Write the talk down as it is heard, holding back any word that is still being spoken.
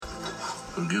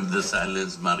Forgive the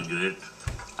silence, Margaret.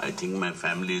 I think my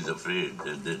family is afraid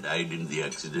that they died in the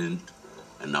accident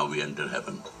and now we enter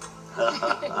heaven.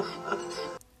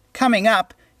 Coming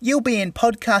up, you'll be in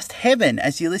podcast heaven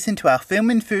as you listen to our film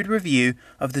and food review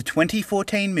of the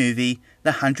 2014 movie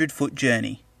The 100-Foot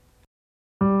Journey.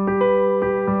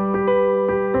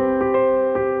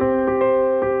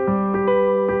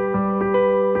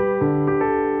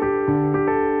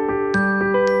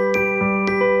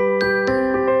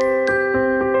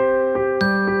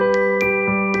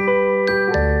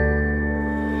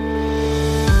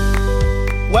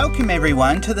 Welcome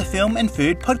everyone to the Film and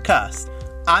Food Podcast.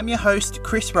 I'm your host,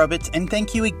 Chris Roberts, and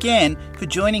thank you again for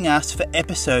joining us for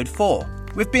episode 4.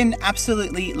 We've been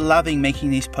absolutely loving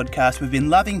making this podcast. We've been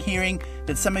loving hearing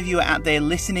that some of you are out there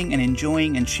listening and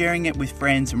enjoying and sharing it with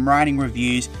friends and writing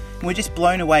reviews. And we're just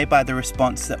blown away by the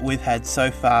response that we've had so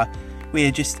far. We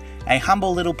are just a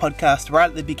humble little podcast right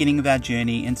at the beginning of our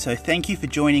journey. And so thank you for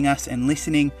joining us and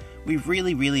listening. We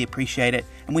really, really appreciate it.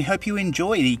 And we hope you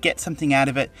enjoy it, you get something out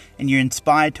of it, and you're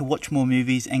inspired to watch more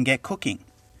movies and get cooking.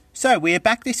 So we are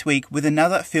back this week with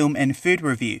another film and food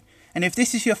review. And if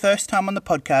this is your first time on the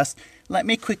podcast, let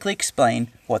me quickly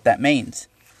explain what that means.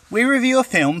 We review a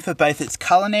film for both its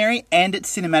culinary and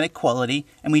its cinematic quality,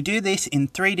 and we do this in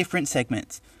 3 different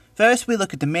segments. First, we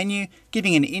look at the menu,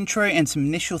 giving an intro and some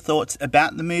initial thoughts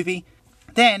about the movie.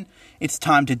 Then, it's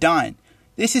time to dine.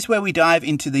 This is where we dive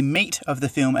into the meat of the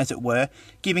film, as it were,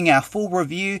 giving our full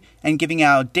review and giving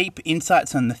our deep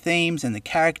insights on the themes and the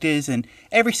characters and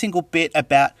every single bit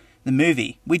about the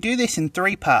movie. We do this in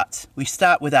 3 parts. We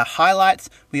start with our highlights.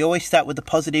 We always start with the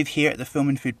positive here at the Film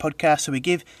and Food Podcast, so we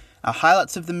give our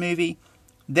highlights of the movie.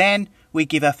 Then we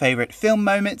give our favourite film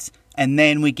moments, and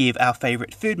then we give our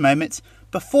favourite food moments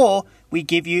before we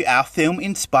give you our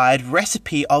film-inspired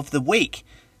recipe of the week.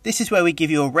 This is where we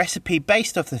give you a recipe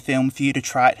based off the film for you to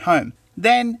try at home.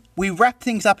 Then we wrap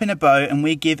things up in a bow and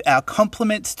we give our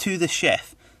compliments to the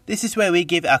chef. This is where we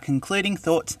give our concluding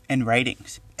thoughts and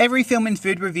ratings. Every film and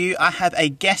food review, I have a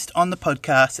guest on the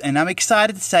podcast, and I'm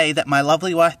excited to say that my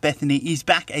lovely wife Bethany is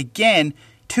back again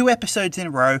 2 episodes in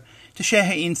a row to share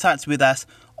her insights with us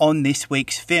on this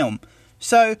week's film.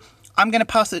 So I'm going to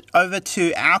pass it over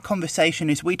to our conversation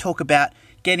as we talk about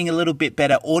getting a little bit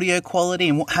better audio quality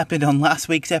and what happened on last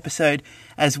week's episode,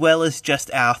 as well as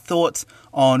just our thoughts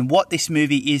on what this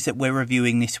movie is that we're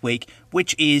reviewing this week,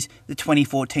 which is the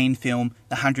 2014 film,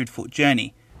 The 100-Foot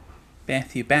Journey.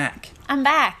 Beth, you're back. I'm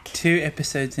back. 2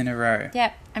 episodes in a row.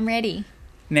 Yep, I'm ready.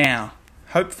 Now,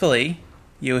 hopefully,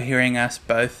 you're hearing us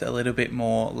both a little bit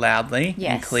more loudly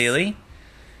and clearly.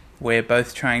 We're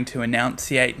both trying to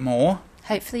enunciate more.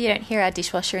 Hopefully you don't hear our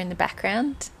dishwasher in the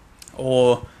background.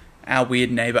 Or our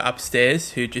weird neighbour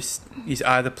upstairs who just is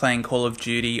either playing Call of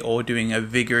Duty or doing a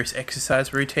vigorous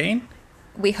exercise routine.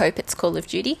 We hope it's Call of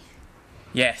Duty.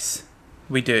 Yes,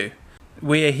 we do.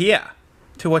 We are here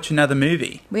to watch another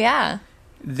movie. We are.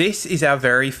 This is our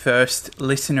very first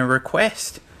listener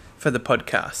request for the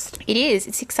podcast. It is.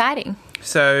 It's exciting.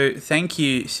 So thank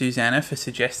you, Susanna, for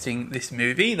suggesting this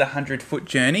movie, The 100-Foot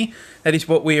Journey. That is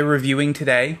what we are reviewing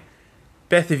today.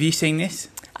 Beth, have you seen this?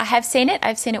 I have seen it.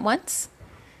 I've seen it once.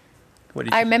 What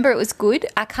did you I remember it was good.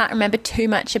 I can't remember too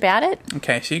much about it.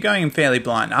 Okay, so you're going in fairly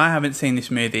blind. I haven't seen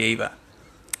this movie either.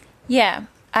 Yeah,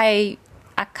 I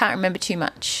can't remember too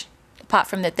much. Apart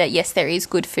from that, yes, there is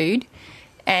good food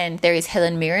and there is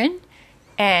Helen Mirren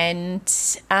and,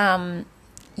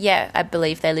 I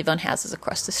believe they live on houses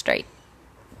across the street.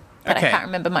 But okay. I can't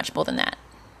remember much more than that.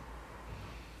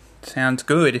 Sounds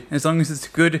good. As long as it's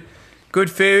good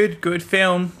food, good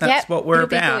film, that's what we're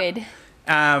about. It'll be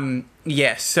good.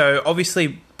 Yes, so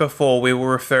obviously before we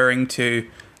were referring to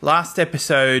last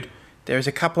episode, there's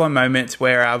a couple of moments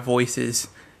where our voices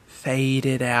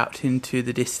faded out into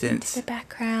the distance. Into the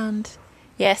background.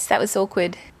 Yes, that was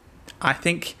awkward. I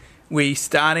think we're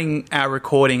starting our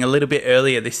recording a little bit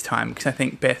earlier this time because I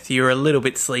think, Beth, you're a little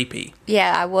bit sleepy.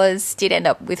 Yeah, I did end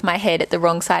up with my head at the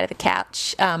wrong side of the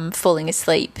couch, falling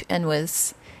asleep, and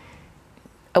was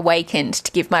awakened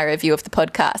to give my review of the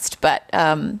podcast, but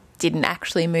didn't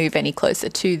actually move any closer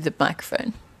to the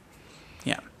microphone.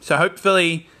 Yeah, so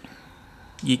hopefully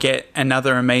you get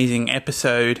another amazing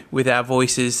episode with our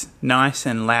voices nice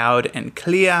and loud and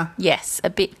clear. Yes,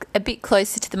 a bit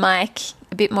closer to the mic,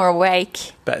 a bit more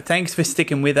awake. But thanks for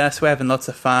sticking with us. We're having lots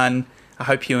of fun. I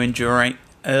hope you're enjoying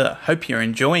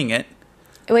it.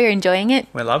 We're enjoying it.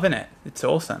 We're loving it. It's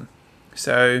awesome.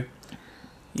 So,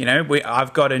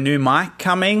 I've got a new mic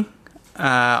coming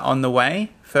on the way.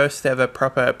 First ever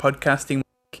proper podcasting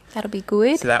mic. That'll be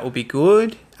good. So that will be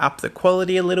good. Up the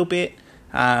quality a little bit.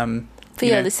 For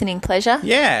your listening pleasure.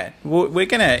 Yeah, we're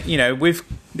gonna,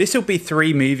 this will be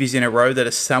 3 movies in a row that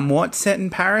are somewhat set in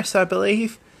Paris, I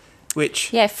believe.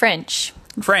 Which French.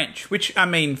 Which I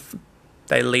mean,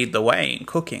 they lead the way in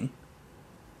cooking.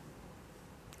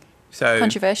 So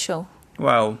controversial.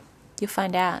 Well, you'll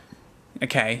find out.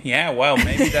 Okay, yeah. Well,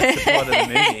 maybe that's the plot of the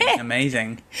movie.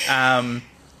 Amazing.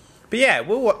 But yeah,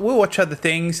 we'll watch other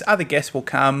things. Other guests will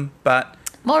come, but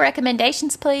more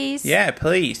recommendations, please. Yeah,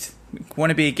 please. Want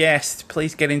to be a guest?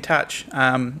 Please get in touch,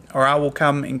 or I will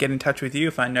come and get in touch with you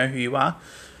if I know who you are.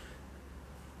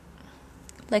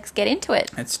 Let's get into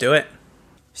it. Let's do it.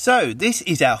 So, this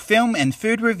is our film and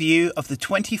food review of the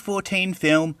 2014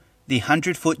 film, The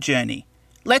 100-Foot Journey.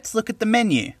 Let's look at the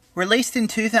menu. Released in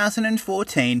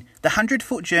 2014, The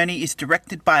 100-Foot Journey is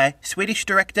directed by Swedish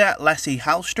director Lasse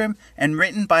Hallström and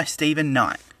written by Stephen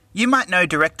Knight. You might know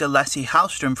director Lasse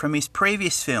Hallström from his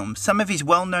previous films. Some of his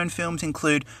more well-known films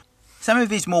include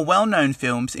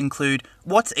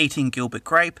What's Eating Gilbert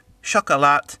Grape,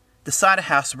 Chocolat, The Cider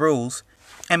House Rules,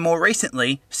 and more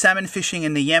recently, Salmon Fishing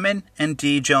in the Yemen and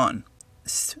Dear John.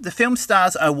 The film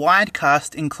stars a wide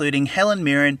cast including Helen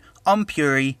Mirren, Om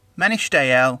Puri, Manish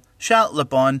Dayal, Charlotte Le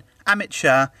Bon, Amit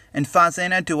Shah, and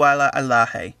Farzana Douala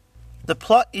Alahe. The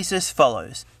plot is as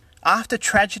follows. After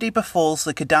tragedy befalls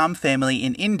the Kadam family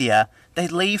in India, they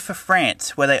leave for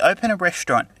France, where they open a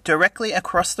restaurant directly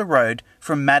across the road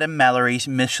from Madame Mallory's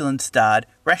Michelin-starred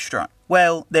restaurant.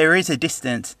 Well, there is a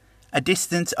distance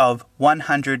of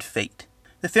 100 feet.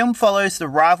 The film follows the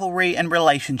rivalry and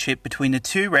relationship between the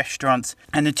two restaurants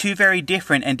and the two very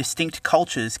different and distinct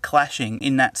cultures clashing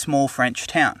in that small French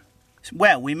town.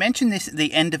 Well, we mentioned this at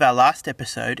the end of our last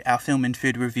episode, our film and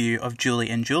food review of Julie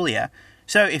and Julia,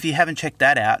 so if you haven't checked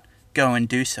that out, go and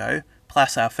do so,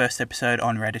 plus our first episode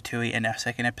on Ratatouille and our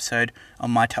second episode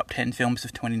on my top 10 films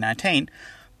of 2019.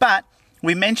 But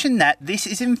we mentioned that this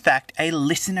is in fact a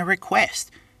listener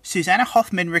request. Susanna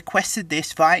Hoffman requested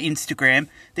this via Instagram,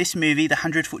 this movie, The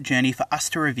 100-Foot Journey, for us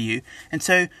to review, and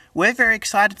so we're very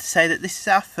excited to say that this is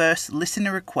our first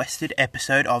listener-requested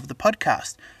episode of the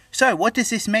podcast. So what does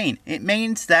this mean? It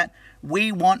means that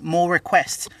we want more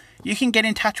requests. You can get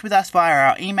in touch with us via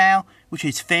our email, which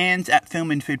is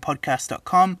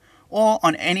fans@filmandfoodpodcast.com, or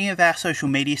on any of our social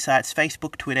media sites,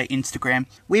 Facebook, Twitter, Instagram.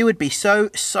 We would be so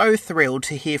thrilled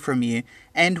to hear from you,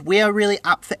 and we are really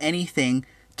up for anything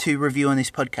to review on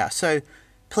this podcast. So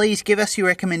please give us your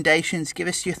recommendations, give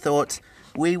us your thoughts.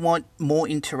 We want more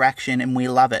interaction and we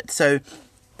love it. So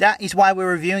that is why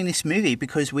we're reviewing this movie,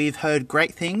 because we've heard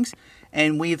great things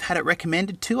and we've had it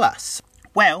recommended to us.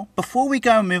 Well, before we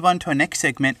go and move on to our next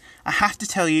segment, I have to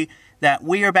tell you that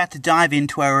we are about to dive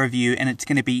into our review and it's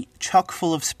going to be chock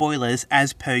full of spoilers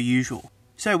as per usual.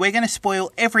 So we're going to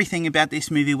spoil everything about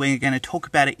this movie. We're going to talk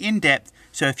about it in depth.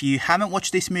 So if you haven't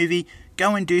watched this movie,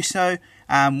 go and do so.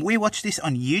 We watch this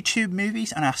on YouTube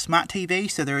Movies on our smart TV,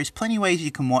 so there is plenty of ways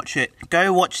you can watch it.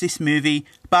 Go watch this movie,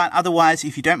 but otherwise,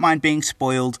 if you don't mind being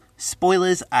spoiled,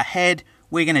 spoilers ahead.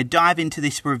 We're going to dive into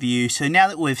this review. So now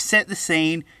that we've set the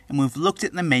scene and we've looked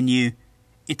at the menu,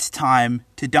 it's time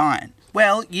to dine.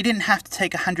 Well, you didn't have to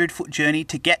take a 100-foot journey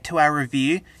to get to our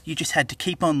review. You just had to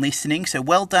keep on listening. So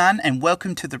well done and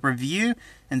welcome to the review.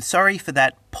 And sorry for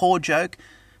that poor joke,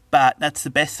 but that's the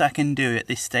best I can do at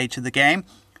this stage of the game.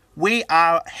 We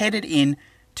are headed in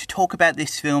to talk about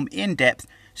this film in depth.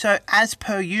 So as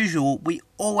per usual, we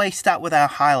always start with our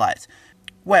highlights.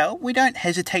 Well, we don't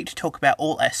hesitate to talk about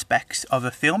all aspects of a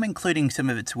film, including some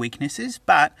of its weaknesses,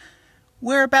 but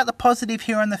we're about the positive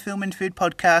here on the Film and Food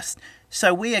Podcast,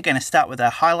 so we are going to start with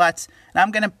our highlights, and I'm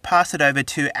going to pass it over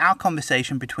to our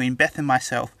conversation between Beth and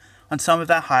myself on some of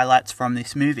our highlights from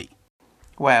this movie.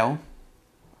 Well,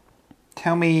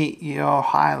 tell me your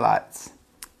highlights.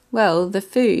 Well, the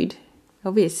food,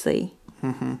 obviously.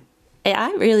 Mm-hmm.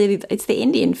 It's the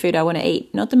Indian food I want to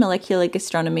eat, not the molecular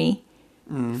gastronomy.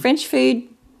 French food,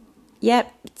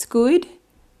 yep, it's good,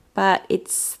 but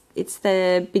it's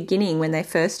the beginning when they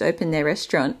first open their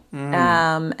restaurant,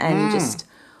 and just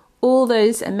all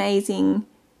those amazing,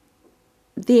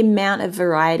 the amount of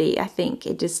variety. I think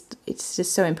it's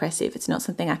just so impressive. It's not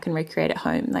something I can recreate at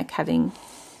home, like having,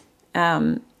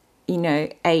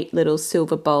 8 little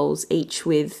silver bowls each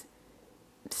with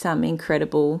some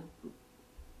incredible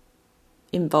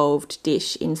involved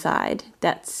dish inside.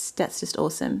 That's just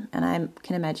awesome, and I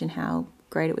can imagine how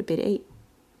great it would be to eat.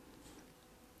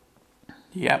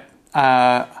 Yep.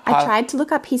 I tried to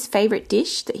look up his favourite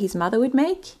dish that his mother would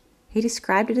make. He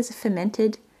described it as a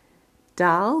fermented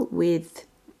dal with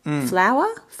flour,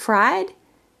 fried.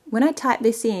 When I type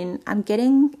this in, I'm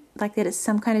getting like that it's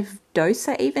some kind of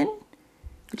dosa even,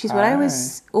 which is what I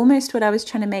was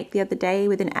trying to make the other day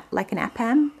with an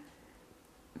appam.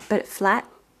 but flat.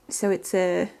 So it's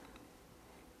a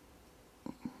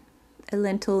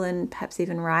lentil and perhaps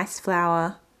even rice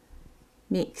flour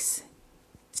mix.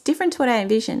 It's different to what I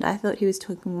envisioned. I thought he was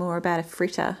talking more about a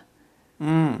fritter.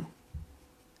 But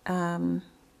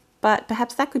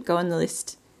perhaps that could go on the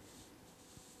list.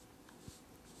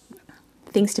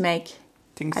 Things to make.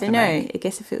 I don't know. I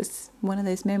guess if it was one of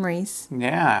those memories.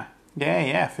 Yeah,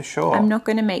 for sure. I'm not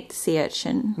going to make the sea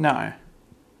urchin. No,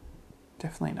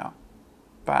 definitely not.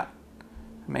 But,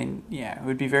 I mean, yeah, it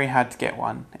would be very hard to get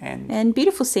one. And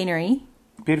beautiful scenery.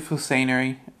 Beautiful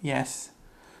scenery, yes.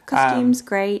 Costumes,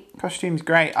 great. Costumes,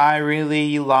 great. I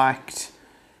really liked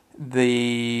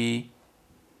the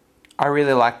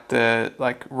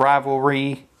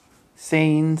rivalry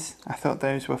scenes. I thought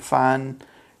those were fun.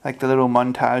 Like the little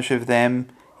montage of them.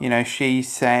 You know,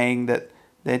 she's saying that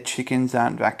their chickens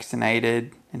aren't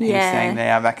vaccinated, and he's saying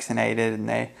they are vaccinated, and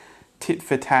they're tit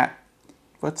for tat.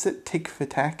 What's it? Tick for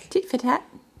tack? Tit for tat,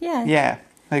 yeah. Yeah,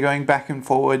 they're going back and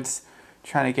forwards,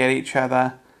 trying to get each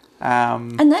other.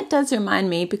 And that does remind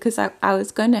me, because I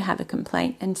was going to have a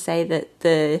complaint and say that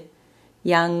the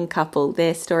young couple,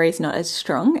 their story is not as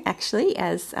strong, actually,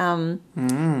 as...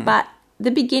 But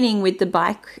the beginning with the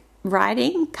bike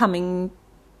riding, coming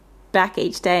back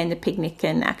each day and the picnic,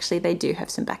 and actually they do have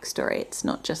some backstory. It's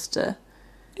not just a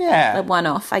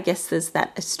one-off. I guess there's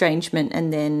that estrangement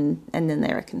and then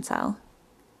they reconcile.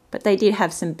 But they did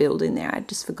have some build in there. I'd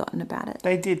just forgotten about it.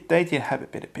 They did have a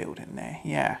bit of build in there,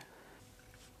 yeah.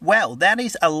 Well, that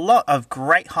is a lot of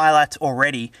great highlights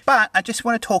already, but I just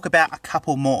want to talk about a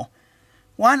couple more.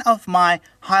 One of my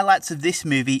highlights of this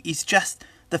movie is just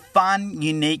the fun,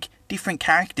 unique, different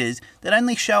characters that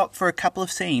only show up for a couple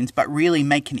of scenes but really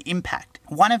make an impact.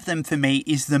 One of them for me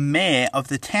is the mayor of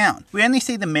the town. We only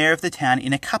see the mayor of the town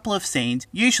in a couple of scenes,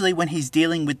 usually when he's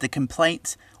dealing with the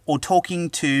complaints or talking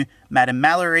to Madame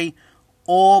Mallory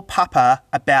or Papa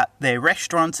about their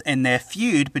restaurants and their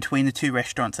feud between the two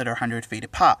restaurants that are 100 feet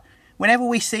apart. Whenever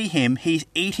we see him, he's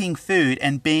eating food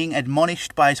and being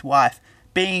admonished by his wife,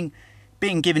 being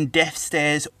given death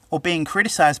stares, or being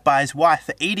criticised by his wife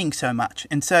for eating so much.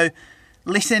 And so,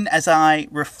 listen as I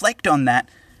reflect on that.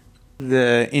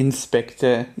 The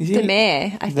inspector... The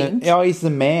mayor, I think. Oh, he's the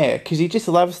mayor, because he just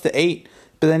loves to eat,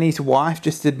 but then his wife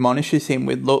just admonishes him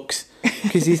with looks.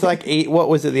 Because he's like, what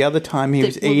was it the other time he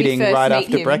was eating right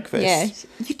after breakfast? Yeah,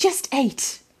 you just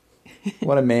ate.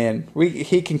 What a man.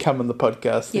 He can come on the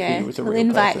podcast if he was a real person. We'll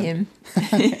invite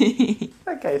him.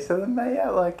 Okay, so the mayor,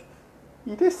 like,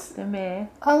 The mayor.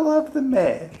 I love the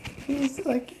mayor. He's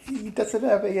like, he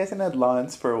hasn't had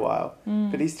lines for a while,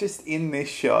 but he's just in this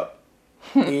shot,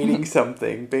 eating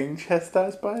something, being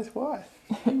chastised by his wife.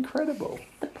 Incredible.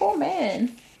 The poor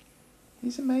man.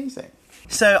 He's amazing.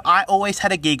 So I always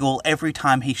had a giggle every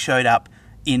time he showed up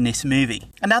in this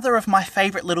movie. Another of my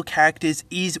favourite little characters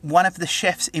is one of the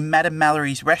chefs in Madame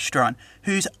Mallory's restaurant,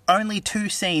 whose only 2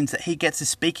 scenes that he gets a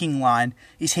speaking line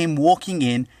is him walking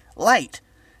in late.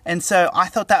 And so I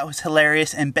thought that was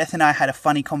hilarious, and Beth and I had a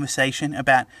funny conversation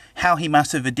about how he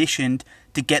must have auditioned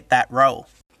to get that role.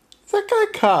 Is that guy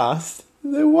cast?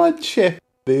 The one chef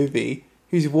movie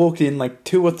who's walked in like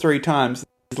 2 or 3 times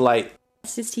is late.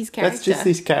 It's just his character. That's just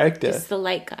his character. Just the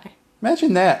late guy.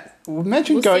 Imagine that.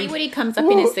 Imagine we'll see what he comes up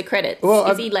in as the credits.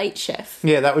 Is he late chef?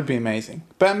 Yeah, that would be amazing.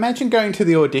 But imagine going to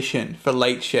the audition for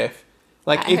late chef.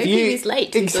 Like I hope he was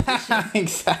late to his audition.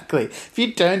 Exactly. If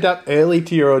you turned up early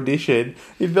to your audition,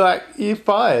 you'd be like, you're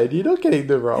fired. You're not getting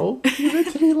the role. You're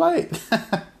meant to be late.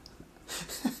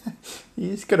 You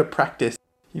just got to practice.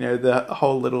 You know, the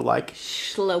whole little like...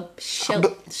 shrugging,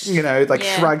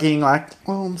 like,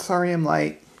 oh, I'm sorry I'm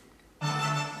late.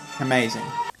 Amazing.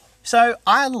 So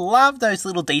I love those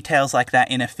little details like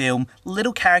that in a film.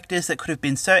 Little characters that could have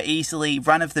been so easily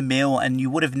run-of-the-mill and you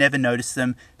would have never noticed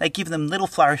them. They give them little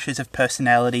flourishes of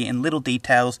personality and little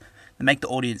details that make the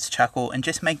audience chuckle and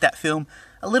just make that film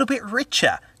a little bit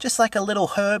richer. Just like a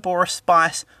little herb or a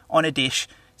spice on a dish.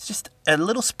 It's just a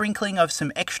little sprinkling of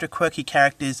some extra quirky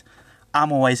characters.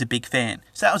 I'm always a big fan.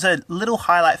 So that was a little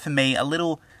highlight for me,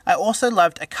 I also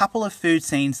loved a couple of food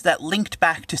scenes that linked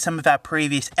back to some of our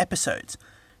previous episodes.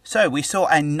 So we saw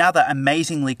another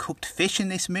amazingly cooked fish in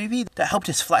this movie that helped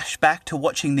us flash back to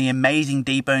watching the amazing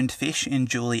deboned fish in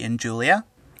Julie and Julia.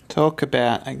 Talk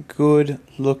about a good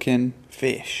looking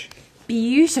fish.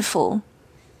 Beautiful.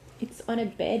 It's on a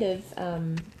bed of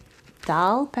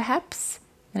dal, perhaps,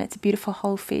 and it's a beautiful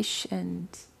whole fish and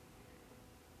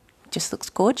just looks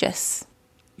gorgeous.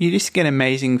 You just get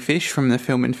amazing fish from the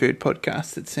Film and Food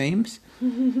podcast, it seems.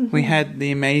 We had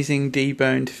the amazing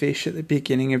deboned fish at the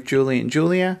beginning of Julie and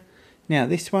Julia. Now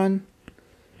this one.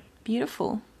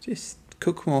 Beautiful. Just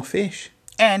cook more fish.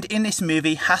 And in this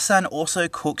movie, Hassan also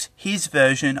cooks his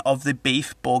version of the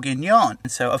beef bourguignon.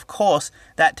 And so, of course,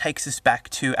 that takes us back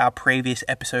to our previous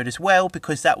episode as well,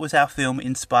 because that was our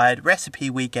film-inspired recipe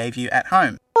we gave you at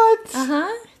home. What?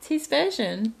 It's his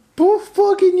version. Beef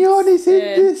bourguignon is in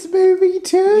this movie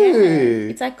too.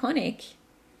 Yeah, it's iconic.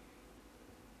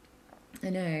 I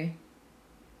know.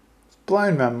 It's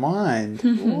blown my mind.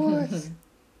 What?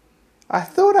 I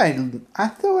thought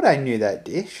I knew that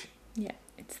dish. Yeah,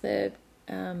 it's the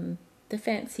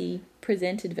fancy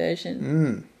presented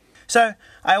version. So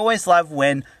I always love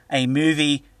when a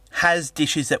movie has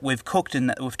dishes that we've cooked and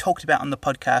that we've talked about on the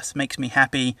podcast. Makes me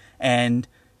happy, and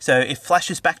so it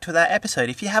flashes back to that episode.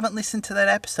 If you haven't listened to that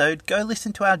episode, go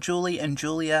listen to our Julie and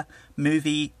Julia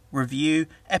movie review,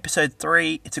 episode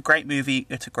 3. It's a great movie.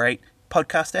 It's a great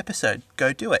podcast episode.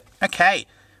 Go do it. Okay,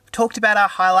 we've talked about our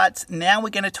highlights. Now we're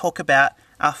going to talk about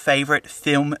our favourite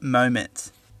film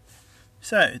moments.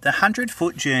 So, The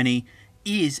 100-Foot Journey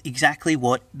is exactly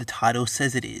what the title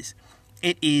says it is.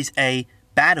 It is a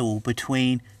battle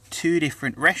between two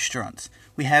different restaurants.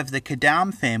 We have the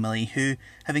Kadam family, who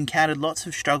have encountered lots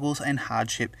of struggles and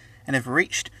hardship and have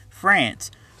reached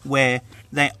France, where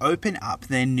they open up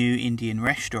their new Indian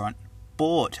restaurant,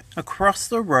 bought across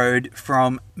the road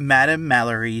from Madame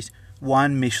Mallory's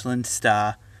 1 Michelin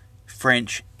star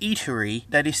French eatery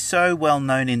that is so well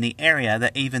known in the area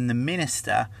that even the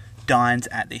minister dines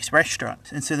at this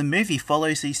restaurant. And so the movie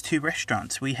follows these two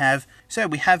restaurants. We have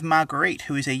Marguerite,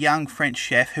 who is a young French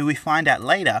chef who we find out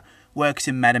later works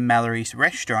in Madame Mallory's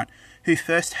restaurant, who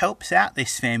first helps out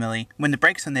this family when the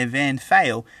brakes on their van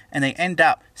fail and they end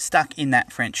up stuck in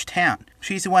that French town.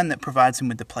 She's the one that provides them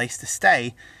with the place to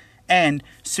stay, and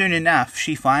soon enough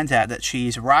she finds out that she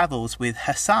is rivals with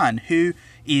Hassan, who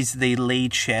is the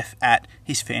lead chef at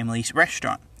his family's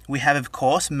restaurant. We have, of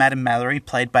course, Madame Mallory,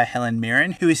 played by Helen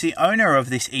Mirren, who is the owner of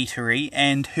this eatery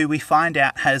and who we find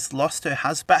out has lost her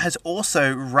husband, but has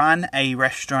also run a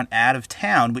restaurant out of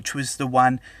town, which was the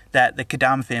one that the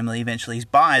Kadam family eventually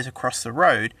buys across the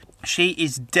road. She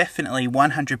is definitely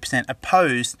 100%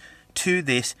 opposed to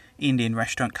this Indian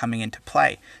restaurant coming into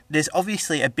play. There's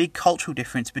obviously a big cultural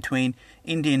difference between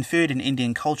Indian food and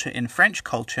Indian culture and French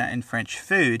French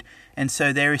food, and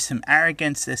so there is some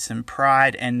arrogance, there's some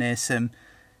pride, and there's some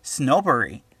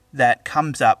snobbery that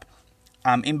comes up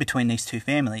in between these two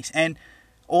families. And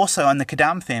also on the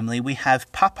Kadam family, we have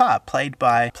Papa, played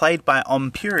by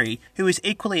Om Puri, who is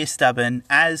equally as stubborn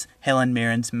as Helen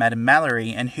Mirren's Madame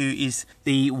Mallory, and who is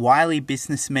the wily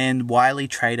businessman, wily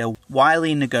trader,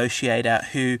 wily negotiator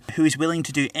who is willing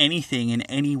to do anything in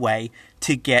any way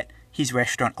to get his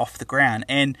restaurant off the ground.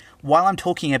 And while I'm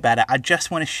talking about it, I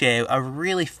just want to share a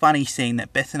really funny scene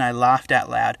that Beth and I laughed out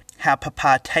loud, how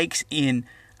Papa takes in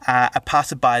a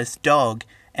passerby's dog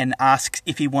and asks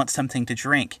if he wants something to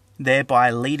drink,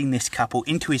 thereby leading this couple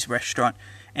into his restaurant,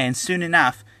 and soon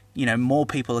enough, more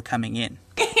people are coming in.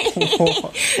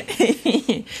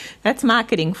 That's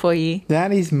marketing for you.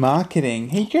 That is marketing.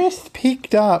 He just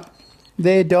picked up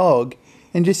their dog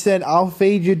and just said, "I'll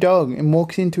feed your dog," and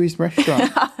walks into his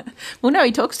restaurant. Well, no,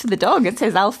 he talks to the dog and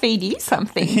says, "I'll feed you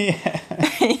something." Yeah.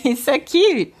 He's so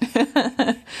cute.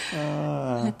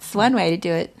 That's one way to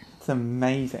do it. It's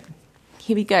amazing.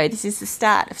 Here we go. This is the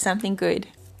start of something good.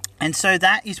 And so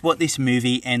that is what this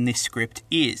movie and this script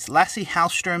is. Lasse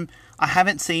Hallström, I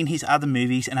haven't seen his other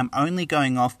movies and I'm only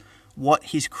going off what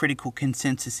his critical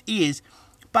consensus is,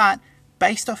 but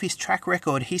based off his track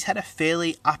record, he's had a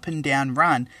fairly up and down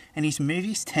run, and his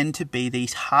movies tend to be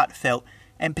these heartfelt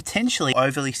and potentially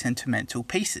overly sentimental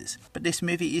pieces. But this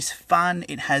movie is fun,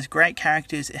 it has great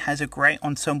characters, it has a great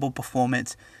ensemble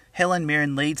performance. Helen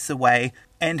Mirren leads the way,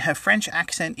 and her French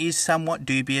accent is somewhat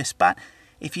dubious, but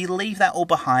if you leave that all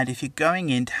behind, if you're going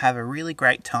in to have a really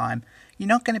great time, you're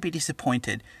not going to be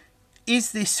disappointed.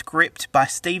 Is this script by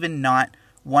Stephen Knight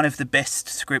one of the best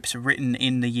scripts written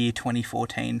in the year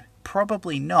 2014?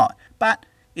 Probably not, but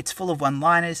it's full of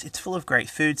one-liners, it's full of great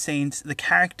food scenes, the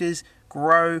characters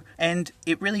grow, and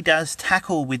it really does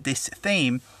tackle with this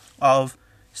theme of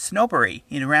snobbery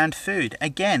around food.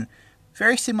 Again,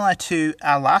 very similar to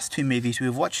our last two movies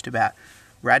we've watched about,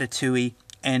 Ratatouille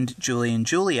and Julie and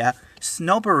Julia.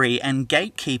 Snobbery and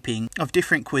gatekeeping of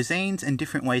different cuisines and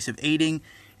different ways of eating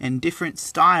and different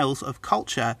styles of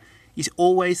culture is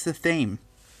always the theme.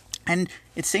 And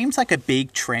it seems like a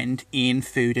big trend in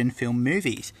food and film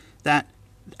movies that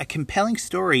a compelling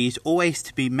story is always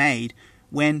to be made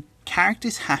when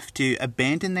characters have to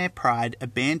abandon their pride,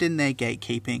 abandon their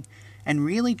gatekeeping, and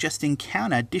really just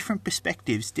encounter different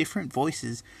perspectives, different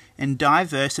voices, and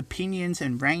diverse opinions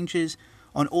and ranges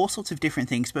on all sorts of different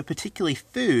things, but particularly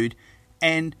food,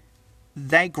 and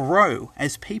they grow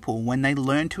as people when they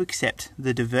learn to accept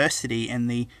the diversity and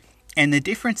the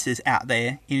differences out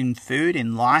there in food,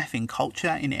 in life, in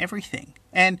culture, in everything.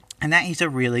 And that is a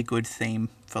really good theme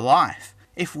for life.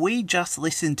 If we just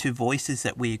listen to voices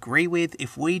that we agree with,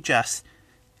 if we just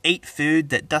eat food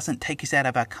that doesn't take us out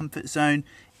of our comfort zone,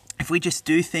 if we just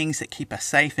do things that keep us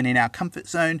safe and in our comfort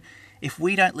zone, if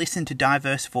we don't listen to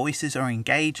diverse voices or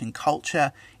engage in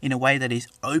culture in a way that is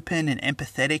open and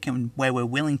empathetic and where we're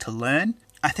willing to learn,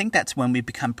 I think that's when we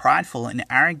become prideful and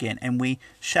arrogant and we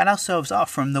shut ourselves off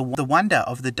from the wonder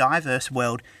of the diverse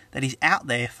world that is out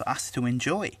there for us to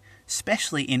enjoy,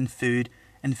 especially in food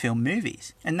and film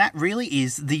movies. And that really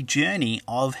is the journey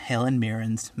of Helen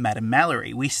Mirren's Madame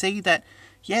Mallory. We see that,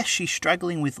 yes, she's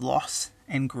struggling with loss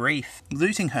and grief,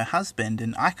 losing her husband,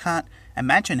 and I can't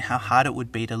imagine how hard it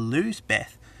would be to lose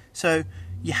Beth. So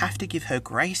you have to give her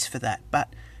grace for that. But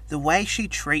the way she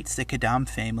treats the Quidam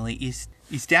family is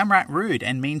downright rude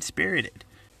and mean-spirited.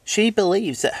 She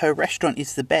believes that her restaurant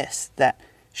is the best, that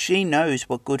she knows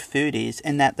what good food is,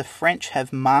 and that the French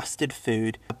have mastered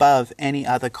food above any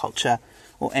other culture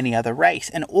or any other race,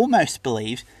 and almost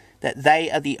believes that they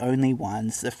are the only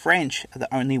ones, the French are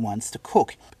the only ones to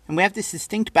cook. And we have this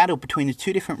distinct battle between the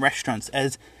two different restaurants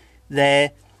as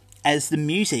the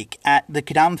music at the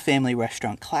Quidam family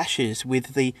restaurant clashes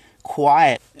with the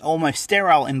quiet, almost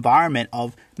sterile environment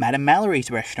of Madame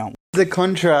Mallory's restaurant. The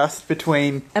contrast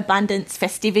between abundance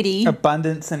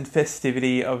and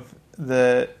festivity of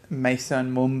the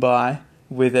Maison Mumbai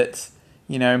with its,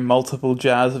 multiple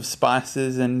jars of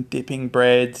spices and dipping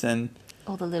breads and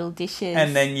all the little dishes.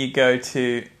 And then you go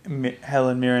to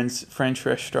Helen Mirren's French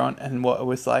restaurant and what it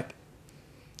was like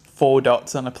 4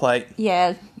 dots on a plate.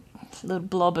 Yeah, a little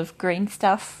blob of green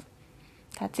stuff.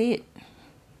 That's it.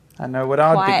 I know what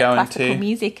I'd be going classical to.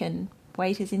 Music and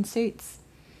waiters in suits.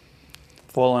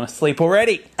 Fallen asleep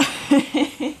already.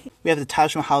 We have the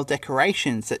Taj Mahal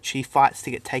decorations that she fights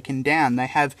to get taken down. The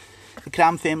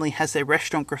Quidam family has their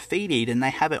restaurant graffitied and they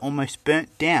have it almost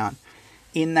burnt down.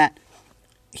 In that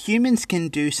humans can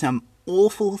do some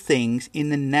awful things in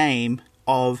the name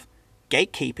of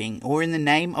gatekeeping or in the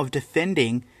name of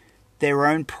defending their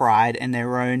own pride and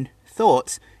their own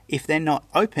thoughts if they're not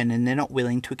open and they're not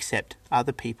willing to accept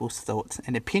other people's thoughts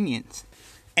and opinions.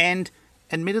 And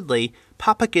admittedly,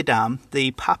 Papa Quidam,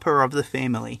 the papa of the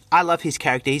family, I love his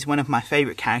character. He's one of my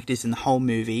favourite characters in the whole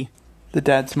movie. The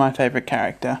dad's my favourite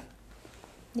character.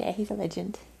 Yeah, he's a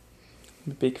legend.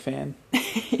 I'm a big fan.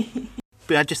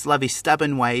 But I just love his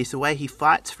stubborn ways, the way he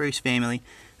fights for his family,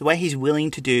 the way he's willing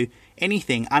to do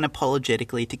anything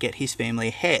unapologetically to get his family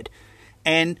ahead.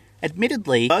 And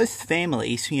admittedly, both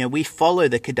families, we follow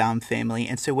the Quidam family,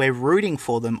 and so we're rooting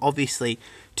for them, obviously,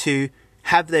 to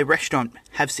have their restaurant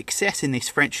have success in this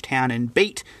French town and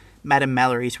beat Madame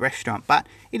Mallory's restaurant. But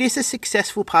it is a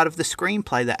successful part of the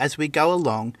screenplay that as we go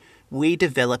along, we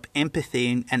develop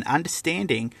empathy and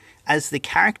understanding as the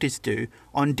characters do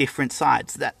on different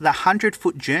sides. That the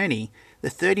 100-foot journey, the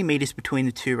 30 metres between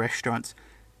the two restaurants,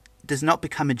 does not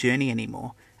become a journey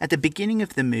anymore. At the beginning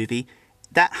of the movie,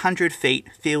 that 100 feet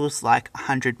feels like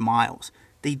 100 miles.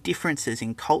 The differences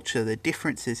in culture, the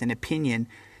differences in opinion,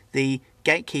 the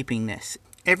gatekeepingness,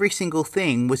 every single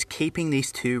thing was keeping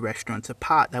these two restaurants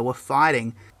apart. They were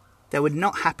fighting. They were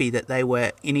not happy that they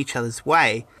were in each other's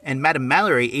way. And Madame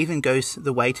Mallory even goes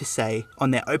the way to say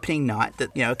on their opening night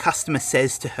that, a customer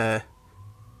says to her,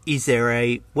 "Is there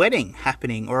a wedding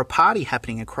happening or a party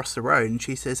happening across the road?" And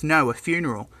she says, "No, a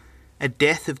funeral, a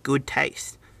death of good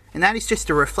taste." And that is just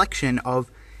a reflection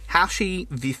of how she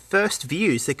first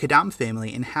views the Quidam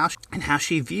family and how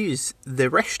she views the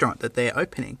restaurant that they're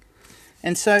opening.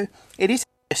 And so it is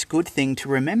a good thing to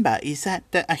remember is that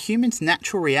a human's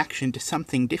natural reaction to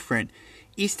something different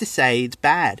is to say it's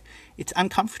bad, it's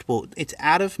uncomfortable, it's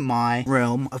out of my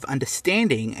realm of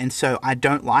understanding, and so I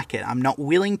don't like it. I'm not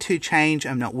willing to change,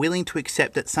 I'm not willing to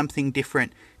accept that something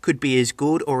different could be as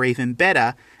good or even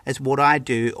better as what I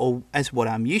do or as what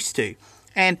I'm used to.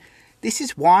 And this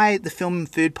is why the Film and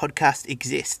Food podcast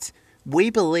exists. We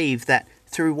believe that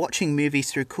through watching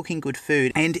movies, through cooking good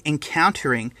food and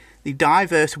encountering the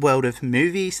diverse world of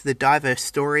movies, the diverse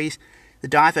stories, the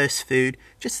diverse food,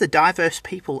 just the diverse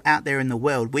people out there in the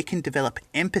world, we can develop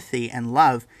empathy and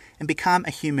love and become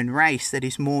a human race that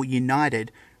is more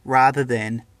united rather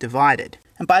than divided.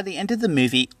 And by the end of the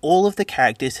movie, all of the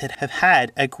characters have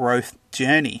had a growth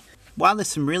journey. While there's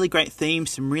some really great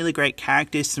themes, some really great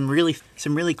characters, some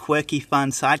really quirky,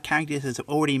 fun side characters, as I've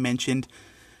already mentioned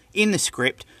in the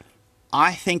script,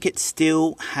 I think it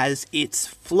still has its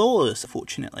flaws,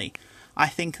 fortunately. I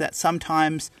think that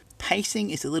sometimes pacing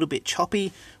is a little bit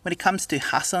choppy when it comes to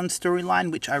Hassan's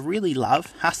storyline, which I really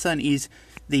love. Hassan is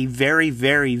the very,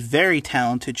 very, very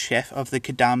talented chef of the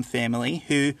Kadam family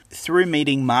who, through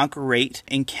meeting Marguerite,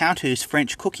 encounters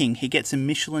French cooking. He gets a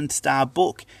Michelin star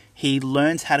book. He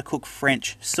learns how to cook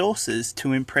French sauces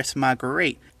to impress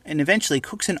Marguerite, and eventually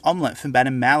cooks an omelette for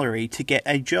Madame Mallory to get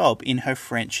a job in her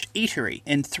French eatery.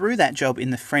 And through that job in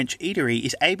the French eatery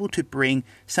is able to bring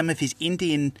some of his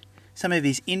Indian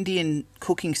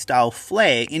cooking style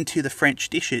flair into the French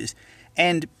dishes,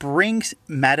 and brings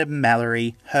Madame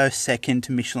Mallory her second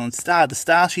Michelin star, the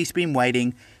star she's been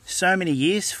waiting so many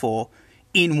years for,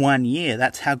 in 1 year.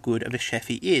 That's how good of a chef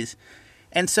he is.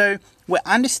 And so we're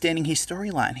understanding his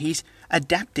storyline. He's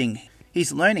adapting,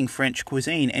 he's learning French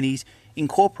cuisine, and he's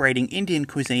incorporating Indian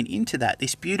cuisine into that.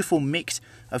 This beautiful mix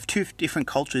of two different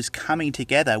cultures coming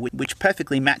together, which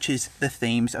perfectly matches the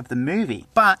themes of the movie.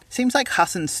 But it seems like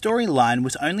Hassan's storyline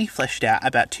was only fleshed out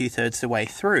about 2/3 the way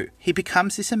through. He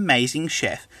becomes this amazing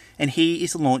chef, and he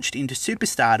is launched into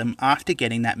superstardom after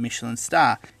getting that Michelin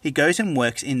star. He goes and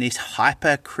works in this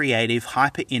hyper-creative,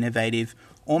 hyper-innovative,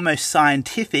 almost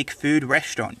scientific food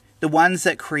restaurant. The ones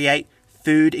that create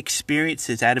food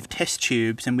experiences out of test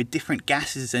tubes and with different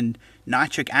gases and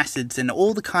nitric acids and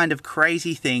all the kind of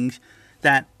crazy things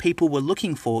that people were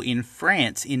looking for in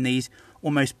France, in these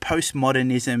almost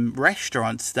postmodernism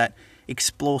restaurants that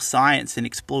explore science and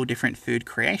explore different food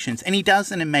creations. And he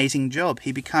does an amazing job.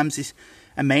 He becomes this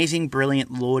amazing,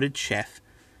 brilliant, lauded chef,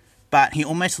 but he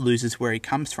almost loses where he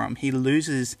comes from. He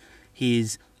loses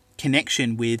his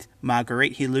connection with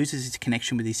Marguerite. He loses his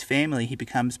connection with his family. He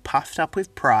becomes puffed up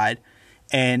with pride,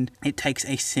 and it takes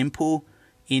a simple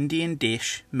Indian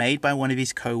dish made by one of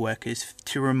his co-workers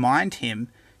to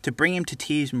bring him to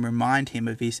tears and remind him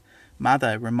of his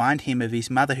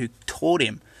mother who taught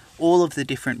him all of the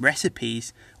different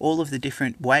recipes, all of the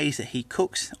different ways that he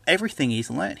cooks, everything he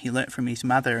learnt from his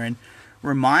mother, and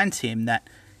reminds him that,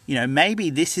 maybe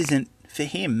this isn't for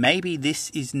him. Maybe this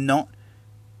is not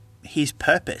his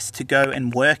purpose to go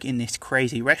and work in this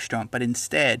crazy restaurant, but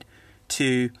instead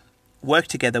to work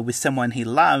together with someone he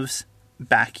loves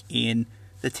back in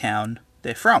the town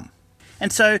they're from.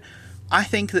 And so I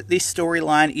think that this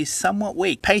storyline is somewhat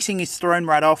weak. Pacing is thrown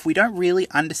right off. We don't really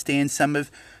understand some of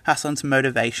Hassan's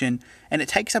motivation, and it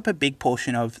takes up a big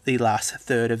portion of the last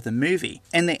third of the movie.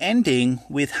 And the ending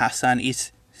with Hassan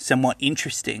is somewhat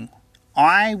interesting.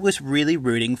 I was really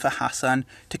rooting for Hassan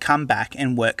to come back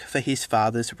and work for his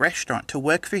father's restaurant, to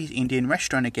work for his Indian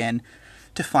restaurant again,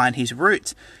 to find his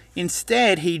roots.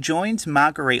 Instead, he joins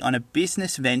Marguerite on a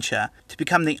business venture to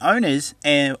become the owners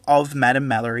of Madame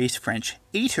Mallory's French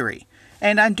eatery.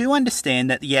 And I do understand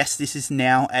that, yes, this is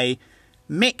now a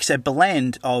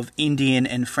blend of Indian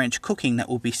and French cooking that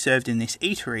will be served in this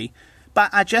eatery, but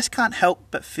I just can't help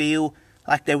but feel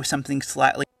like there was something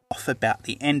slightly off about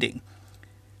the ending.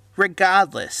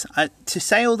 Regardless, to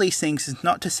say all these things is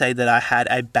not to say that I had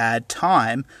a bad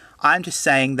time. I'm just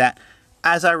saying that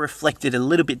as I reflected a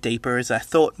little bit deeper, as I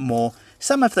thought more,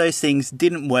 some of those things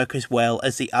didn't work as well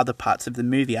as the other parts of the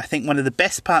movie. I think one of the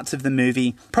best parts of the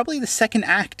movie, probably the second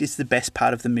act, is the best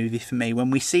part of the movie for me,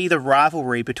 when we see the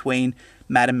rivalry between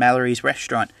Madame Mallory's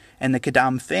restaurant and the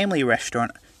Kadam family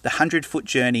restaurant, the 100-foot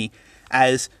journey,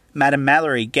 as Madame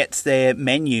Mallory gets their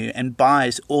menu and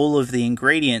buys all of the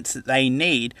ingredients that they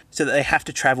need, so that they have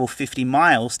to travel 50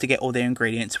 miles to get all their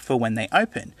ingredients for when they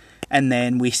open. And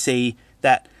then we see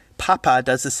that Papa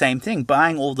does the same thing,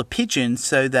 buying all the pigeons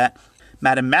so that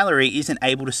Madame Mallory isn't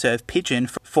able to serve pigeon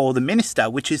for the minister,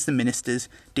 which is the minister's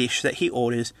dish that he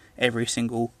orders every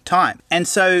single time. And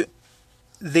so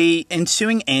the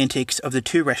ensuing antics of the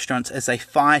two restaurants as they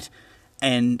fight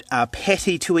and are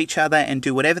petty to each other and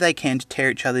do whatever they can to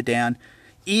tear each other down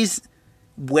is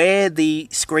where the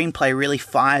screenplay really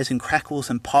fires and crackles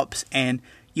and pops, and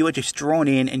you are just drawn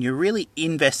in and you're really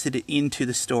invested into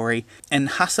the story. And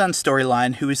Hassan's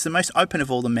storyline, who is the most open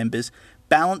of all the members,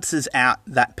 balances out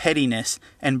that pettiness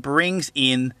and brings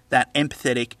in that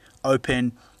empathetic,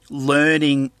 open,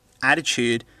 learning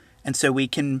attitude. And so we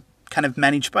can kind of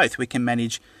manage both. We can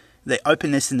manage the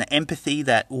openness and the empathy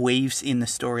that weaves in the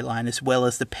storyline, as well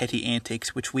as the petty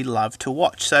antics, which we love to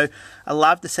watch. So I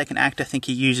love the second act. I think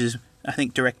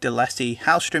director Lasse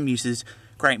Hallström uses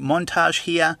great montage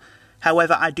here.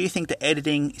 However, I do think the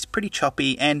editing is pretty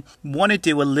choppy, and want to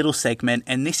do a little segment,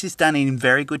 and this is done in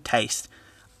very good taste.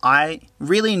 I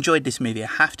really enjoyed this movie, I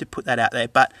have to put that out there,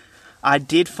 but I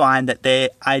did find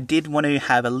that I did want to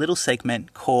have a little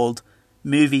segment called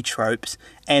Movie Tropes,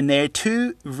 and there are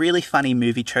two really funny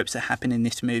movie tropes that happen in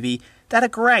this movie that are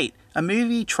great. A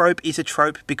movie trope is a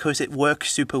trope because it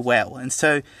works super well, and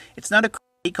so it's not a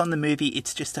critique on the movie,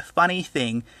 it's just a funny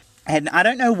thing. And I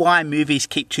don't know why movies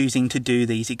keep choosing to do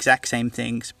these exact same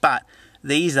things, but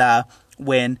these are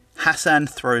when Hassan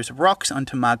throws rocks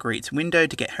onto Marguerite's window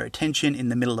to get her attention in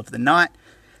the middle of the night.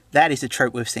 That is a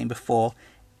trope we've seen before.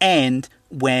 And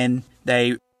when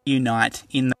they unite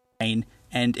in the rain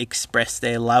and express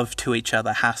their love to each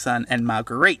other, Hassan and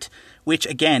Marguerite, which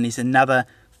again is another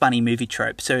funny movie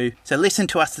trope. So listen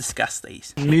to us discuss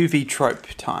these. Movie trope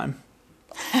time.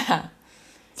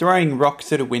 Throwing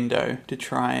rocks at a window to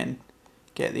try and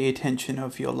get the attention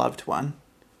of your loved one.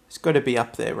 It's got to be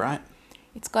up there, right?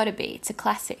 It's got to be. It's a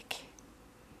classic.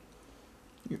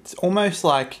 It's almost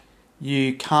like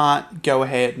you can't go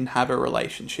ahead and have a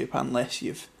relationship unless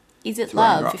you've Is it thrown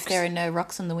love rocks. if there are no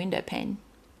rocks on the window pane?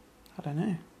 I don't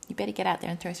know. You better get out there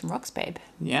and throw some rocks, babe.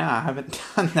 Yeah, I haven't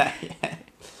done that yet.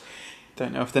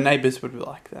 Don't know if the neighbours would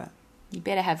like that. You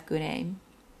better have good aim.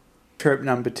 Trope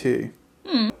number 2.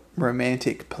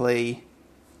 Romantic plea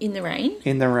In the rain?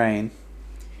 in the rain.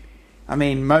 I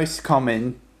mean, most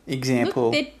common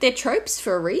example. Look, they're tropes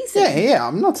for a reason. Yeah,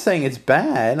 I'm not saying it's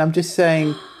bad. I'm just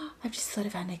saying, I've just thought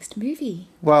of our next movie.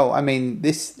 well, I mean,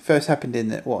 this first happened in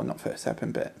the, well, not first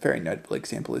happened, but very notable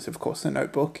example is, of course, The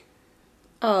Notebook.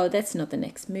 Oh, that's not the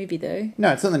next movie, though.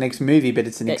 No, it's not the next movie, but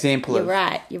it's an example You're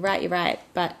of... You're right.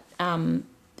 But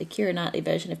the Keira Knightley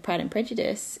version of Pride and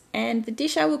Prejudice, and the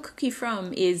dish I will cook you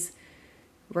from is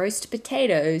roast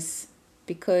potatoes,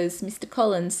 because Mr.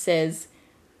 Collins says,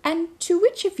 "And to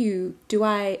which of you do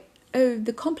I owe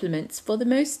the compliments for the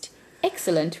most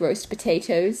excellent roast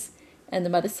potatoes?" And the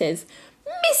mother says,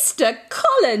 "Mr.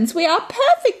 Collins, we are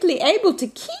perfectly able to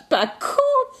keep a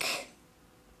cook."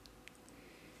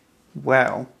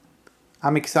 Well,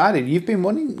 I'm excited. You've been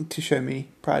wanting to show me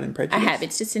Pride and I Prejudice. have.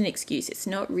 It's just an excuse. It's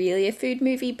not really a food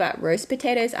movie, but roast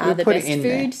potatoes are We'll the put it best in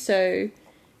food, there. so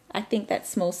I think that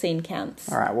small scene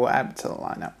counts. All right, we'll add it to the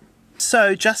lineup.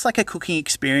 So, just like a cooking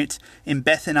experience in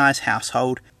Beth and I's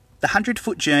household, the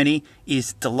 100-Foot Journey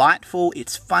is delightful,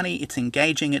 it's funny, it's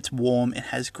engaging, it's warm, it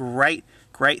has great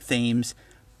themes,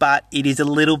 but it is a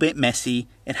little bit messy.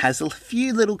 It has a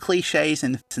few little cliches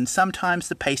and sometimes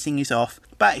the pacing is off.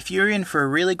 But if you're in for a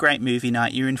really great movie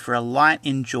night, you're in for a light,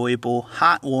 enjoyable,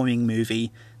 heartwarming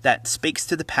movie that speaks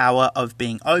to the power of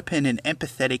being open and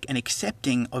empathetic and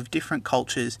accepting of different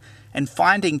cultures and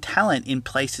finding talent in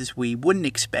places we wouldn't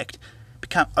expect,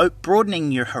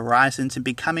 broadening your horizons and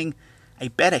becoming a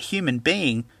better human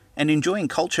being and enjoying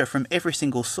culture from every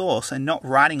single source and not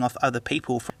writing off other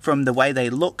people from the way they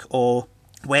look or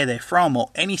where they're from or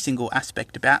any single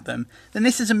aspect about them, then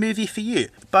this is a movie for you.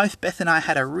 Both Beth and I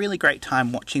had a really great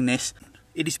time watching this.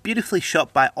 It is beautifully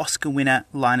shot by Oscar winner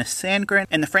Linus Sandgren,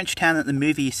 and the French town that the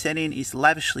movie is set in is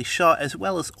lavishly shot, as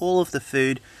well as all of the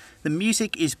food. The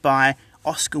music is by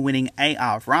Oscar-winning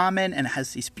A.R. Rahman and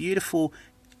has this beautiful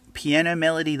piano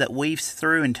melody that weaves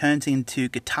through and turns into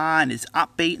guitar and is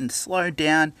upbeat and slowed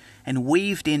down and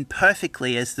weaved in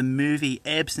perfectly as the movie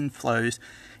ebbs and flows.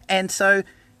 And so,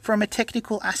 from a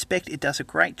technical aspect, it does a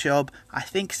great job. I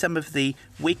think some of the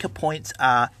weaker points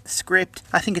are the script.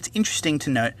 I think it's interesting to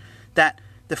note that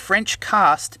the French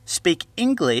cast speak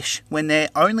English when they're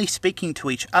only speaking to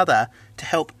each other to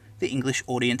help the English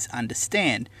audience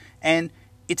understand. And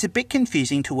it's a bit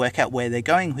confusing to work out where they're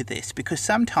going with this, because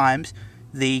sometimes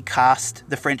the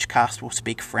French cast will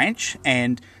speak French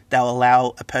and they'll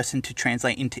allow a person to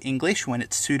translate into English when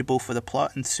it's suitable for the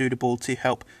plot and suitable to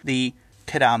help the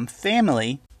Kadam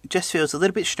family. It just feels a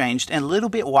little bit strange and a little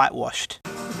bit whitewashed.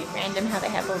 It's a bit random how they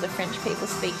have all the French people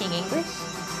speaking English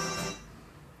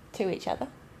to each other.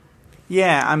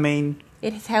 Yeah, I mean,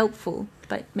 It is helpful,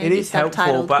 but it maybe is helpful,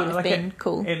 subtitled but would have been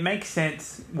cool. It makes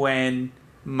sense when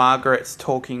Margaret's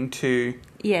talking to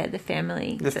Yeah, the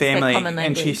family. the That's family, their common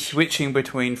and she's language. switching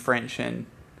between French and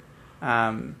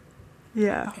and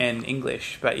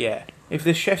English. But yeah, if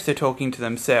the chefs are talking to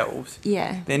themselves,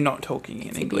 Yeah, they're not talking in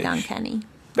it's a English. bit uncanny.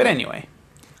 But anyway,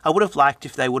 I would have liked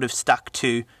if they would have stuck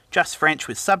to just French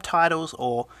with subtitles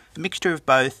or a mixture of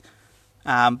both,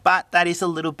 but that is a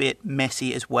little bit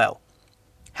messy as well.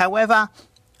 However,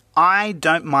 I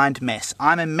don't mind mess.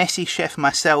 I'm a messy chef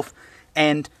myself,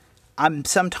 and I'm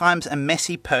sometimes a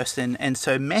messy person, and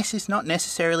so mess is not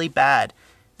necessarily bad.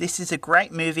 This is a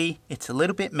great movie. It's a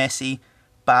little bit messy,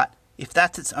 but if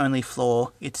that's its only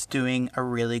flaw, it's doing a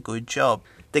really good job.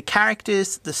 The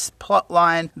characters, the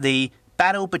plotline, the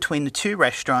battle between the two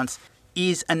restaurants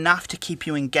is enough to keep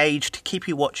you engaged, to keep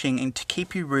you watching, and to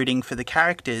keep you rooting for the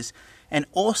characters, and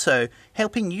also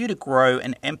helping you to grow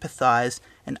and empathise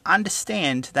and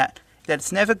understand that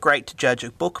it's never great to judge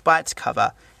a book by its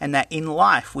cover, and that in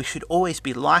life we should always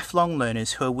be lifelong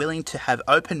learners who are willing to have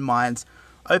open minds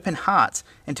open hearts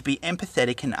and to be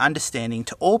empathetic and understanding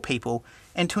to all people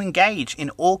and to engage in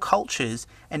all cultures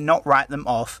and not write them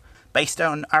off based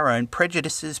on our own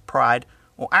prejudices, pride,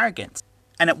 or arrogance.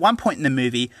 And at one point in the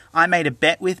movie, I made a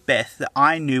bet with Beth that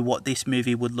I knew what this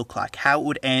movie would look like, how it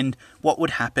would end, what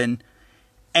would happen,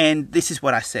 and this is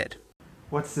what I said.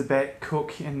 What's the bet?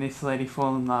 Cook and this lady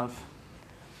fall in love.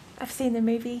 I've seen the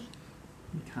movie.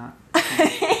 You can't.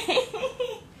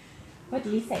 What do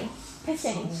you say?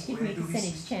 Percentage. Give me a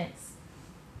percentage chance.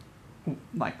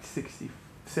 Like 60,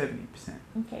 70%.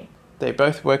 Okay. They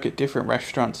both work at different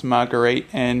restaurants, Marguerite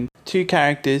and two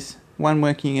characters, one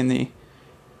working in the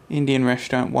Indian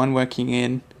restaurant, one working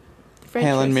in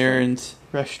Helen Mirren's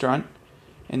restaurant,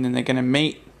 and then they're going to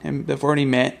meet, and they've already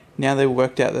met. Now they've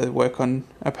worked out that they work on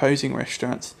opposing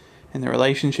restaurants, and the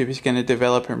relationship is going to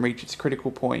develop and reach its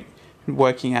critical point,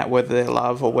 working out whether their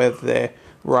love or whether their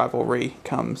rivalry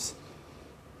comes.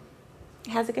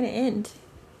 How's it going to end?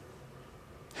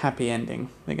 Happy ending.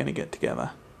 They're going to get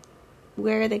together.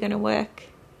 Where are they going to work?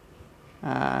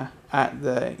 At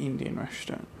the Indian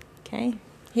restaurant. Okay,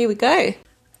 here we go.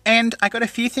 And I got a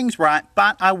few things right,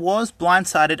 but I was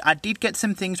blindsided. I did get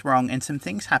some things wrong, and some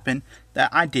things happened that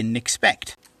I didn't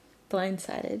expect.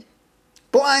 Blindsided.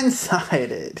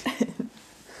 Blindsided.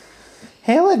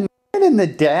 Helen and the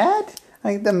dad?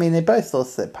 I mean, they both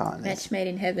lost their partners. Match made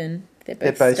in heaven. They're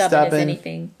They're both, both stubborn as stubborn.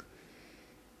 anything.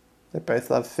 They both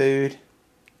love food.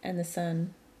 And the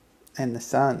sun. And the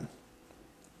sun.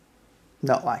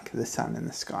 Not like the sun in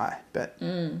the sky, but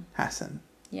Hassan.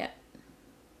 Yeah.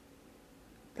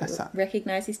 Hassan.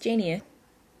 Recognise his genius.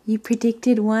 You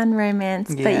predicted one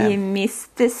romance, Yeah. but you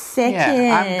missed the second.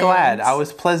 Yeah, I'm glad. I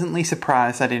was pleasantly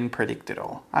surprised I didn't predict it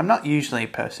all. I'm not usually a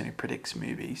person who predicts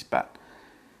movies, but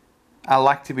I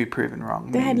like to be proven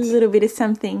wrong. They had a little bit of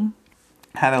something.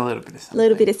 Had a little bit of something. A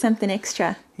little bit of something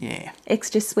extra. Yeah,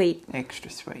 Extra sweet. extra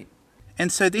sweet.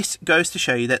 And so this goes to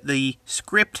show you that the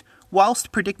script,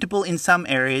 whilst predictable in some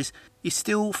areas, is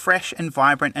still fresh and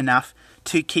vibrant enough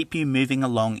to keep you moving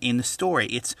along in the story.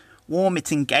 It's warm,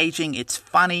 it's engaging, it's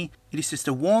funny. It is just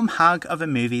a warm hug of a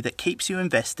movie that keeps you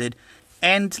invested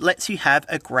and lets you have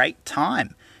a great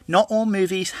time. Not all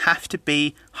movies have to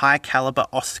be high caliber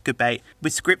Oscar bait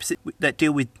with scripts that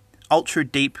deal with ultra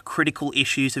deep critical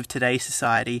issues of today's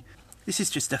society. This is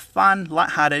just a fun,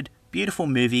 lighthearted, beautiful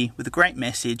movie with a great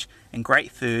message and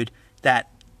great food that,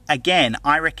 again,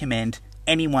 I recommend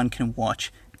anyone can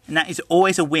watch, and that is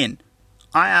always a win.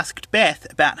 I asked Beth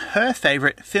about her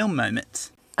favourite film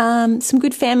moments. Some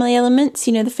good family elements.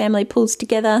 You know, the family pulls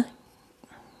together.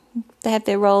 They have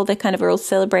their role. They kind of are all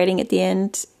celebrating at the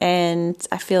end. And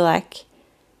I feel like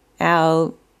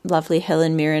our lovely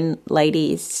Helen Mirren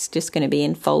lady is just going to be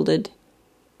enfolded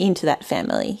into that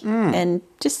family and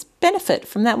just benefit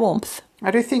from that warmth. I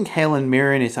do think Helen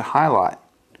Mirren is a highlight,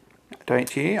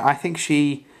 don't you? I think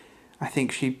she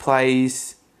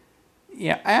plays.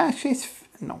 Yeah, she's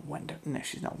not one. No,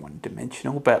 she's not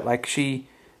one-dimensional, but like she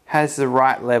has the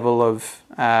right level of.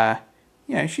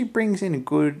 She brings in a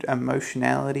good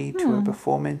emotionality to her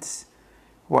performance.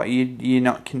 What, you're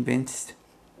not convinced?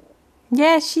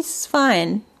 Yeah, she's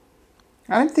fine.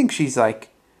 I don't think she's like.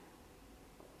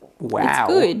 Wow.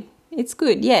 It's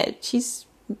good. Yeah,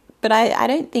 but I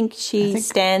don't think she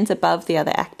stands above the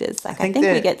other actors. Like I think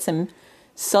we get some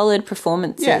solid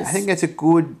performances. Yeah, I think it's a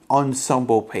good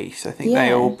ensemble piece. I think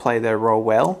they all play their role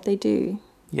well. They do.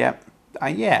 Yep.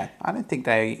 I don't think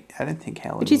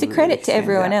Helen. Which is a credit to stands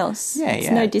everyone out. else. Yeah, it's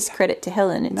no discredit to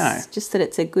Helen. It's just that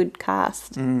it's a good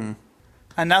cast.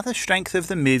 Another strength of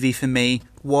the movie for me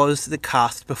was the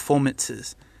cast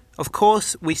performances. Of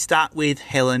course, we start with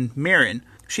Helen Mirren.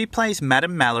 She plays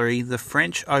Madame Mallory, the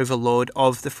French overlord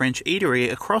of the French eatery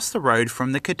across the road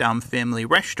from the Kadam family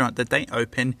restaurant that they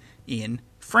open in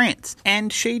France.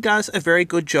 And she does a very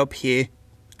good job here,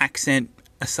 accent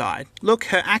aside. Look,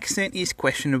 her accent is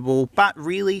questionable, but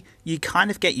really, you kind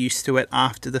of get used to it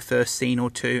after the first scene or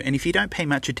two, and if you don't pay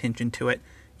much attention to it,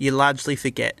 you largely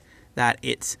forget that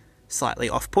it's slightly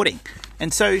off-putting.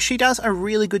 And so she does a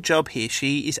really good job here.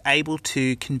 She is able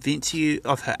to convince you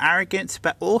of her arrogance,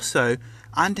 but also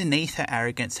underneath her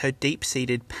arrogance, her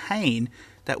deep-seated pain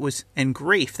and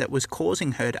grief that was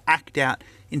causing her to act out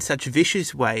in such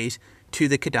vicious ways to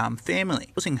the Kadam family.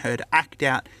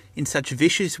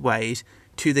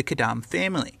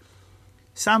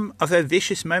 Some of her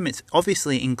vicious moments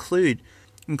obviously include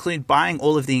buying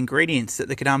all of the ingredients that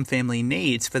the Kadam family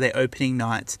needs for their opening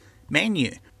night's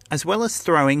menu, as well as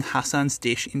throwing Hassan's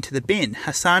dish into the bin.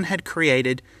 Hassan had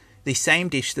created the same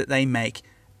dish that they make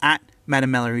at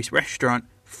Madame Mallory's restaurant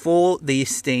for the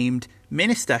esteemed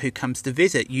minister who comes to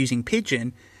visit using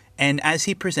pidgin, and as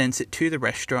he presents it to the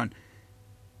restaurant,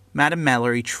 Madame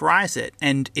Mallory tries it,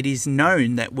 and it is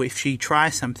known that if she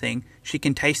tries something, she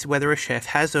can taste whether a chef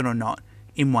has it or not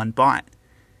in one bite.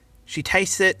 She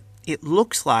tastes it, it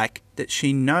looks like that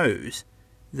she knows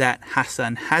that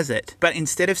Hassan has it, but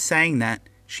instead of saying that,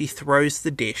 she throws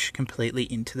the dish completely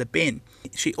into the bin.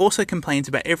 She also complains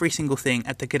about every single thing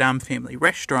at the Qadam family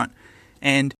restaurant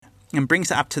and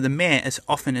brings it up to the mayor as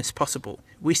often as possible.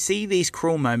 We see these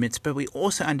cruel moments, but we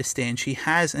also understand she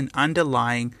has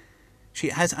underlying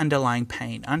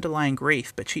pain, underlying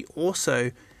grief, but she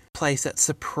also plays that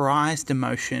surprised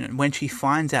emotion when she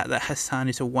finds out that Hassan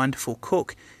is a wonderful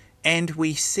cook, and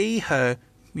we see her,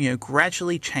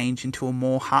 gradually change into a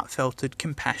more heartfelt,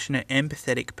 compassionate,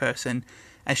 empathetic person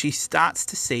as she starts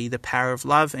to see the power of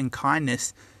love and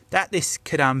kindness that this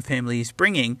Qadam family is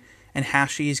bringing and how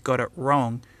she has got it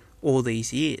wrong all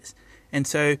these years. And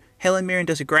so Helen Mirren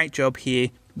does a great job here.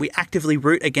 We actively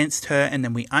root against her, and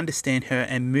then we understand her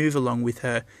and move along with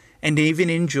her and even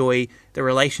enjoy the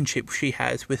relationship she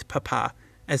has with Papa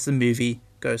as the movie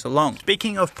goes along.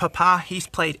 Speaking of Papa, he's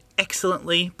played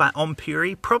excellently by Om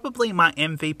Puri, probably my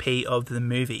MVP of the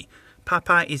movie.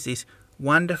 Papa is this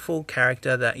wonderful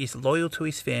character that is loyal to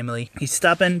his family. He's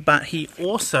stubborn, but he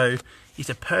also is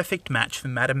a perfect match for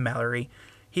Madame Mallory.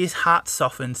 His heart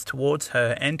softens towards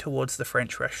her and towards the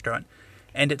French restaurant,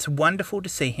 and it's wonderful to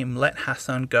see him let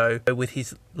Hassan go with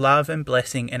his love and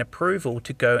blessing and approval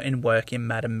to go and work in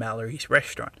Madame Mallory's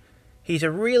restaurant. He's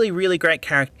a really, really great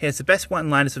character. He has the best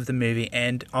one-liners of the movie,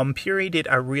 and Om Puri did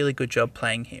a really good job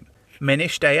playing him.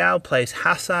 Manish Dayal plays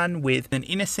Hassan with an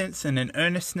innocence and an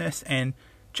earnestness, and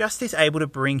just is able to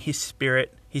bring his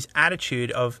spirit, his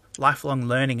attitude of lifelong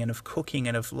learning and of cooking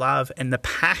and of love and the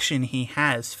passion he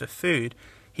has for food.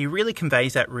 He really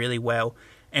conveys that really well,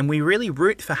 and we really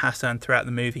root for Hassan throughout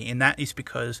the movie, and that is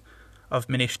because of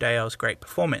Manish Dayal's great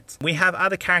performance. We have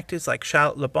other characters like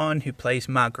Charlotte Le Bon, who plays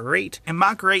Marguerite, and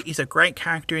Marguerite is a great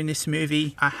character in this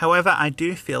movie. However, I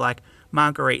do feel like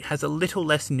Marguerite has a little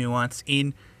less nuance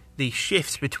in the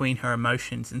shifts between her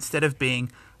emotions. Instead of being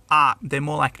art, they're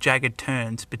more like jagged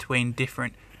turns between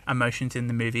different emotions in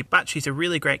the movie. But she's a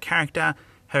really great character.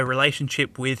 Her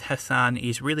relationship with Hassan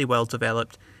is really well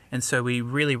developed, and so we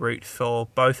really root for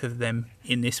both of them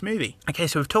in this movie. Okay,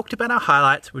 so we've talked about our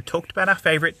highlights, we've talked about our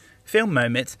favourite film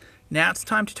moments. Now it's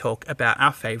time to talk about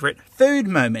our favourite food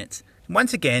moments.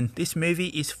 Once again, this movie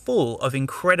is full of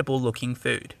incredible looking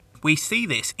food. We see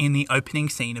this in the opening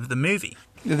scene of the movie.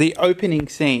 The opening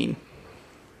scene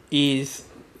is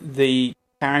the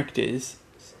characters,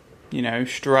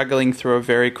 struggling through a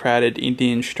very crowded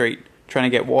Indian street trying to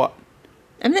get what?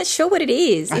 I'm not sure what it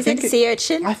is. Is it a sea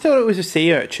urchin? I thought it was a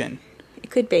sea urchin.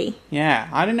 It could be. Yeah,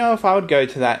 I don't know if I would go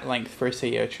to that length for a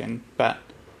sea urchin, but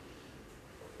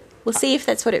we'll see if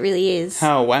that's what it really is.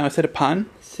 Oh, wow, is that a pun?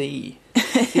 Sea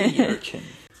urchin.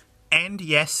 And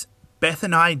yes, Beth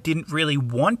and I didn't really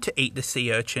want to eat the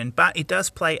sea urchin, but it does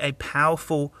play a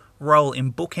powerful role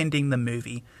in bookending the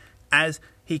movie as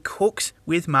he cooks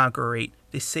with Marguerite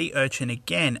this sea urchin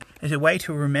again as a way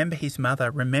to remember his mother,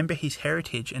 remember his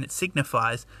heritage, and it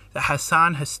signifies that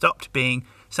Hassan has stopped being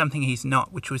something he's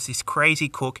not, which was this crazy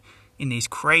cook in this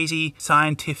crazy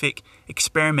scientific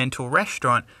experimental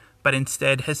restaurant, but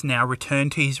instead has now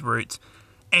returned to his roots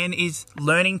and is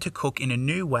learning to cook in a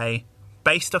new way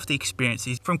based off the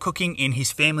experiences from cooking in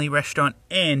his family restaurant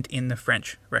and in the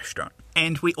French restaurant.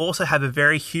 And we also have a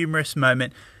very humorous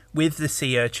moment with the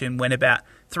sea urchin when about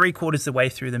 3/4 of the way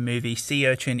through the movie, sea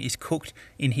urchin is cooked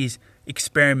in his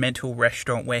experimental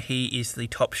restaurant where he is the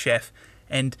top chef,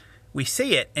 and we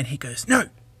see it and he goes, "No,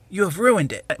 you have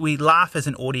ruined it." We laugh as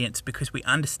an audience because we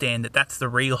understand that that's the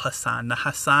real Hassan, the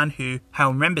Hassan who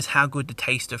remembers how good the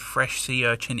taste of fresh sea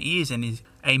urchin is and is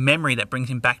a memory that brings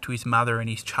him back to his mother and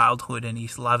his childhood and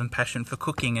his love and passion for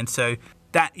cooking. And so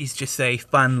that is just a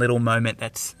fun little moment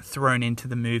that's thrown into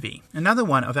the movie. Another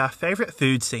one of our favourite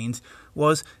food scenes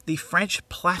was the French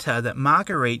platter that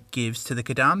Marguerite gives to the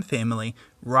Qadam family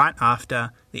right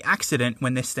after the accident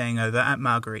when they're staying over at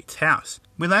Marguerite's house.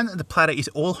 We learn that the platter is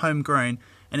all homegrown,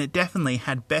 and it definitely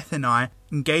had Beth and I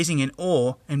gazing in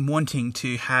awe and wanting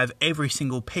to have every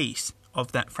single piece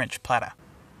of that French platter.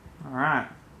 All right.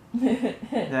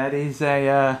 That is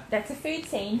That's a food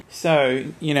scene. So,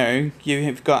 you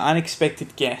have got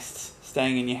unexpected guests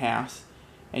staying in your house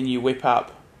and you whip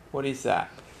up, what is that?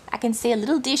 I can see a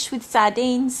little dish with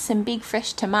sardines, some big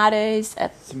fresh tomatoes,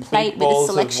 Some plate big with a balls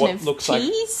selection of what looks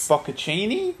cheese. like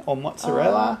focacciini or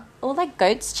mozzarella. All like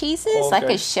goat's cheeses, All like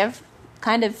goat's- a chef,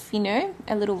 kind of,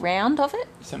 a little round of it.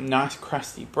 Some nice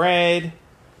crusty bread.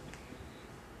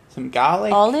 Some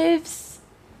garlic. Olives.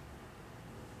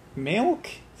 Milk.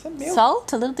 Is that milk?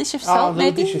 Salt, a little dish of Oh, salt, a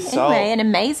little maybe. dish of salt. Anyway, an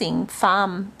amazing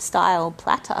farm-style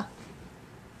platter.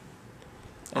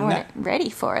 I And want that- it ready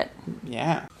for it.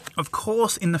 Yeah. Of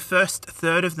course, in the first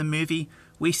third of the movie,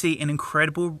 we see an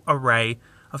incredible array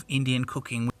of Indian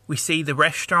cooking. We see the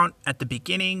restaurant at the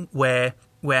beginning where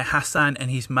Hassan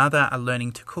and his mother are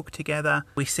learning to cook together.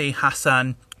 We see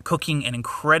Hassan cooking an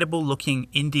incredible looking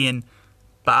Indian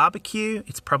barbecue.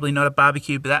 It's probably not a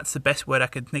barbecue, but that's the best word I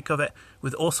could think of it,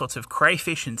 with all sorts of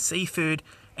crayfish and seafood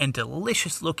and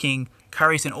delicious looking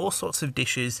curries and all sorts of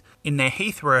dishes in their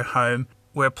Heathrow home,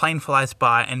 where a plane flies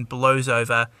by and blows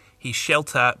over his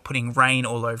shelter, putting rain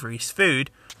all over his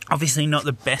food. Obviously not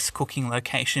the best cooking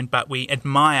location, but we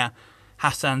admire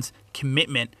Hassan's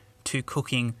commitment to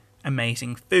cooking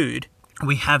amazing food.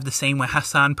 We have the scene where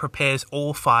Hassan prepares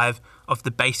all 5 of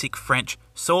the basic French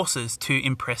sauces to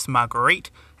impress Marguerite,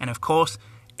 and of course,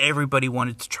 everybody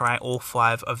wanted to try all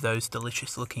 5 of those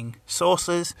delicious looking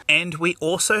sauces. And we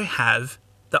also have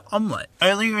the omelette.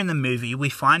 Earlier in the movie, we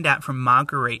find out from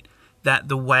Marguerite that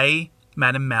the way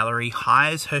Madame Mallory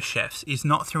hires her chefs is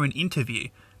not through an interview,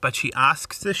 but she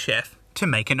asks the chef to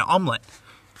make an omelette.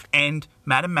 And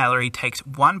Madame Mallory takes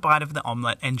one bite of the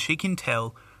omelette and she can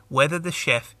tell whether the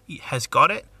chef has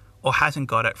got it or hasn't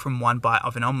got it from one bite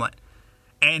of an omelette.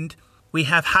 And we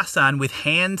have Hassan with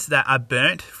hands that are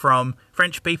burnt from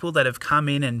French people that have come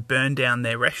in and burned down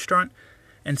their restaurant.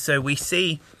 And so we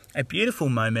see a beautiful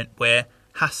moment where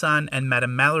Hassan and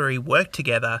Madame Mallory work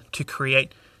together to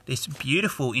create this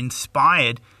beautiful,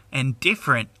 inspired and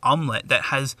different omelette that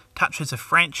has touches of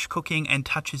French cooking and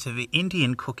touches of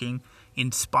Indian cooking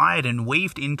inspired and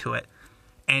weaved into it.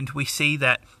 And we see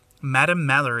that Madame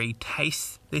Mallory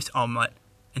tastes this omelette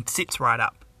and sits right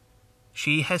up.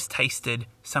 She has tasted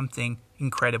something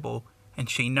incredible and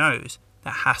she knows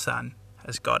that Hassan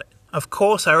has got it. Of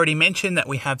course, I already mentioned that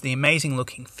we have the amazing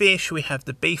looking fish, we have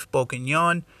the beef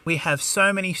bourguignon, we have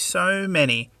so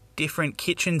many different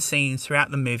kitchen scenes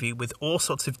throughout the movie with all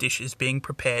sorts of dishes being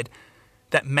prepared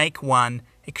that make one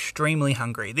extremely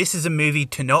hungry. This is a movie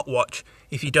to not watch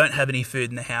if you don't have any food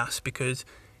in the house, because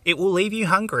it will leave you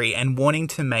hungry and wanting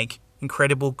to make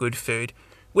incredible good food,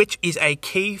 which is a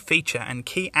key feature and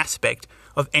key aspect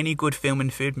of any good film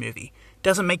and food movie.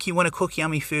 Doesn't make you want to cook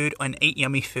yummy food and eat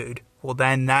yummy food, well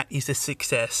then that is a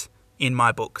success in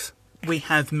my books. We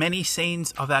have many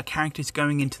scenes of our characters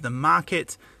going into the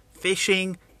market,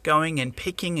 fishing, going and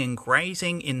picking and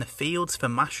grazing in the fields for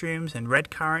mushrooms and red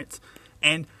currants.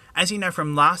 And as you know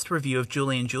from last review of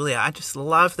Julie and Julia, I just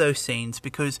love those scenes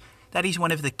because that is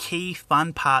one of the key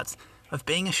fun parts of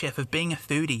being a chef, of being a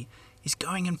foodie, is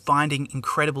going and finding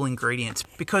incredible ingredients,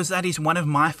 because that is one of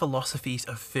my philosophies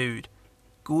of food.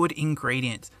 Good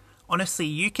ingredients. Honestly,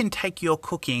 you can take your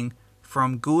cooking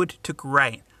from good to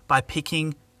great by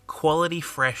picking quality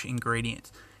fresh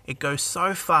ingredients. It goes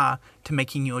so far to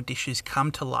making your dishes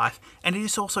come to life, and it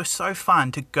is also so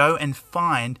fun to go and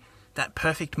find that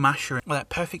perfect mushroom or that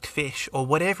perfect fish or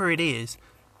whatever it is.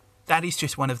 That is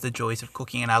just one of the joys of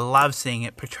cooking, and I love seeing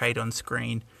it portrayed on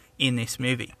screen in this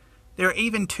movie. There are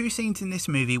even 2 scenes in this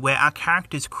movie where our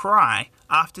characters cry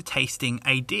after tasting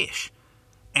a dish.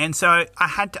 And so I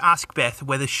had to ask Beth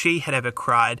whether she had ever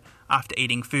cried after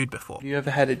eating food before. Have you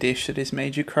ever had a dish that has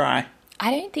made you cry?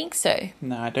 I don't think so.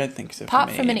 No, I don't think so. Apart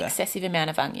for me from an either. excessive amount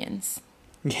of onions.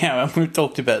 Yeah, well, we've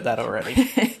talked about that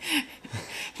already.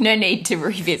 No need to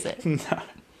revisit. No,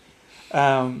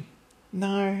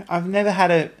 I've never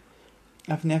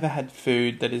had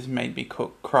food that has made me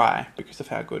cry because of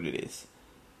how good it is.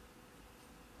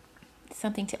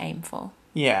 Something to aim for.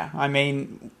 Yeah, I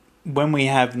mean, when we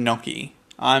have gnocchi,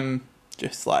 I'm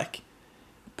just like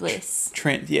Bliss.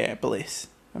 bliss.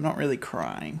 I'm not really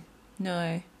crying.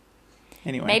 No.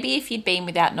 Anyway, Maybe if you'd been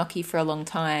without gnocchi for a long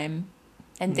time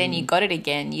and then you got it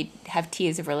again, you'd have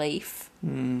tears of relief.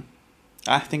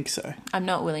 I think so. I'm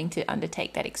not willing to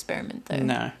undertake that experiment, though.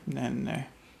 No.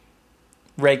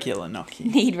 Regular gnocchi.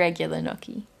 Need regular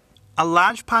gnocchi. A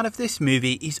large part of this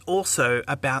movie is also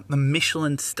about the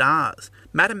Michelin stars.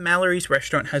 Madame Mallory's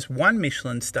restaurant has 1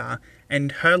 Michelin star,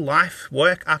 and her life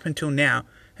work up until now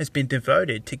has been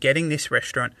devoted to getting this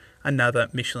restaurant another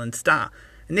Michelin star.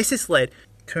 And this has led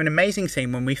to an amazing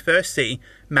scene when we first see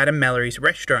Madame Mallory's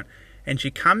restaurant, and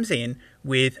she comes in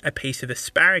with a piece of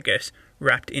asparagus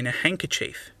wrapped in a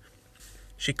handkerchief.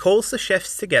 She calls the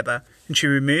chefs together and she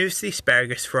removes the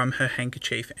asparagus from her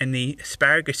handkerchief, and the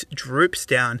asparagus droops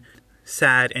down,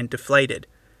 sad and deflated.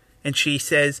 And she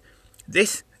says,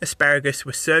 "This asparagus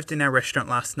was served in our restaurant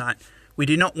last night. We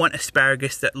do not want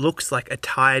asparagus that looks like a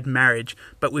tired marriage,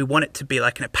 but we want it to be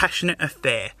like a passionate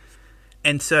affair."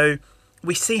 And so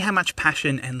we see how much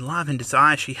passion and love and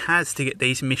desire she has to get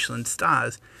these Michelin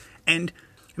stars. And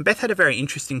Beth had a very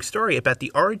interesting story about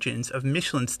the origins of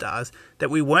Michelin stars that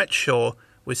we weren't sure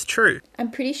was true.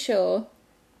 I'm pretty sure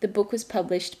the book was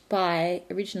published by,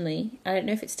 originally, I don't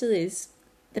know if it still is,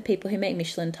 the people who make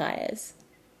Michelin tyres.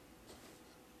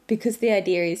 Because the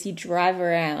idea is you drive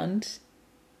around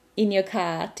in your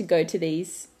car to go to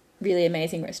these really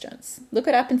amazing restaurants. Look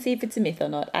it up and see if it's a myth or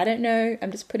not. I don't know.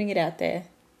 I'm just putting it out there.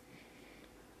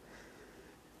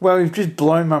 Well, you've just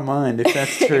blown my mind if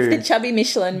that's true. If the chubby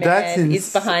Michelin man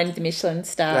is behind the Michelin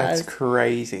stars. That's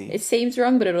crazy. It seems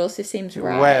wrong, but it also seems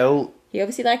right. Well, he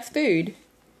obviously likes food.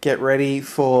 Get ready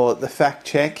for the fact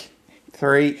check.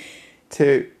 3,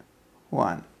 2,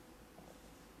 1.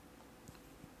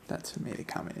 That's for me to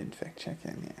come in and fact check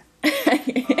in,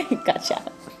 yeah. Gotcha.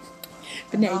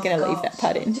 But now you're going to leave that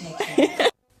part in.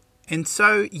 And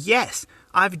so, yes,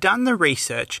 I've done the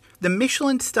research. The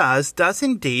Michelin stars does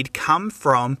indeed come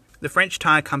from the French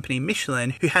tyre company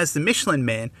Michelin, who has the Michelin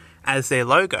Man as their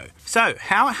logo. So,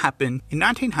 how it happened, in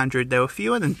 1900 there were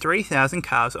fewer than 3,000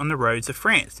 cars on the roads of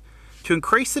France. To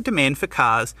increase the demand for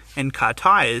cars and car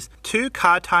tyres, 2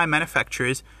 car tyre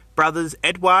manufacturers, brothers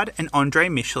Edouard and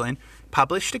André Michelin,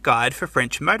 published a guide for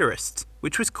French motorists,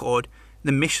 which was called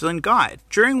the Michelin Guide.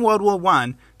 During World War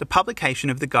I, the publication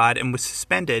of the guide was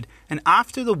suspended, and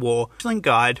after the war, the Michelin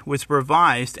Guide was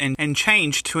revised and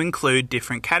changed to include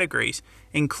different categories,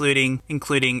 including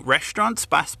restaurants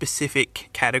by specific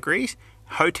categories,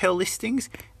 hotel listings,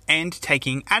 and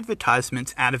taking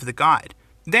advertisements out of the guide.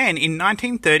 Then, in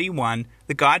 1931,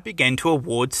 the guide began to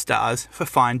award stars for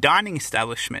fine dining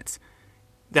establishments.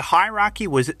 The hierarchy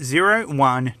was 0,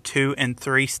 1, 2, and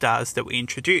 3 stars that were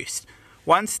introduced.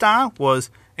 1 star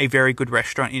was a very good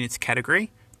restaurant in its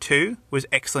category, 2 was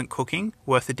excellent cooking,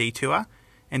 worth a detour,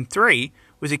 and 3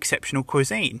 was exceptional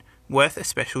cuisine, worth a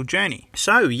special journey.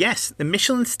 So yes, the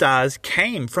Michelin stars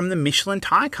came from the Michelin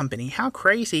Tyre Company. How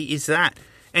crazy is that?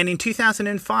 And in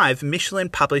 2005, Michelin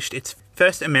published its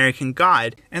first American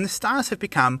guide, and the stars have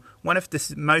become one of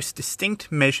the most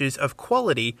distinct measures of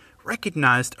quality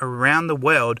recognised around the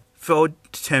world for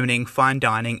determining fine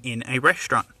dining in a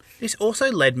restaurant. This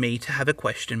also led me to have a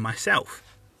question myself.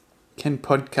 Can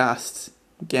podcasts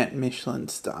get Michelin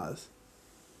stars?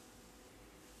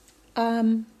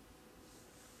 I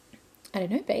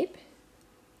don't know, babe.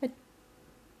 It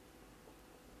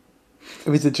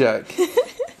was a joke.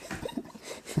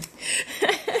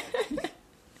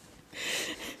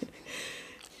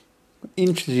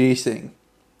 Introducing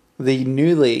the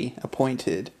newly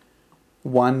appointed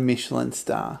 1 Michelin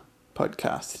star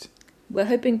podcast. We're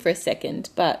hoping for a second,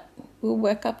 but we'll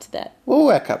work up to that. We'll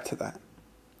work up to that.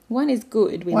 1 is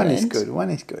good, we One learned. is good. 1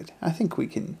 is good. I think we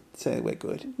can say we're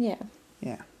good. Yeah.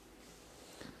 Yeah.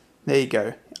 There you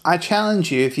go. I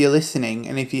challenge you, if you're listening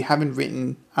and if you haven't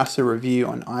written us a review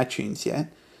on iTunes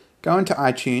yet, go into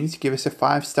iTunes, give us a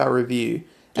 5-star review.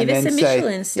 Give us a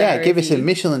Michelin star Yeah, give us a review.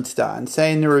 Michelin star and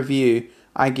say in the review,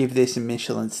 I give this a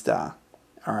Michelin star.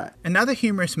 All right. Another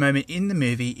humorous moment in the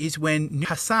movie is when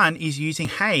Hassan is using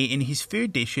hay in his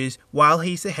food dishes while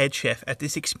he's the head chef at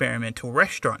this experimental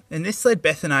restaurant. And this led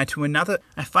Beth and I to a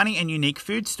funny and unique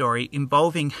food story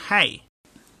involving hay.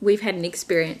 We've had an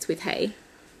experience with hay.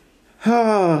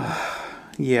 Oh,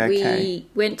 yeah, okay. We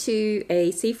went to a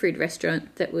seafood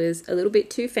restaurant that was a little bit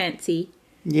too fancy.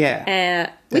 Yeah.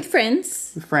 With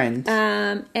friends. With friends.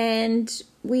 And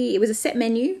it was a set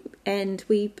menu, and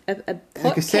a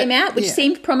pot a set- came out, which yeah.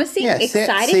 seemed promising, Yeah, set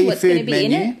exciting. What's going to seafood be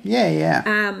in menu. it?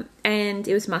 Yeah. And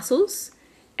it was mussels,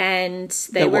 and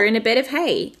they The were what? in a bed of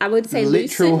hay. I would say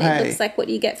Literal loosen. hay. It looks like what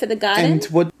you get for the garden.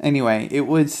 And anyway, it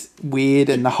was weird,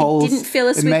 and the whole didn't fill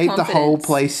us it with made the whole confidence.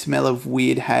 place smell of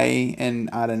weird hay, and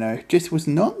I don't know, just was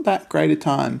not that great a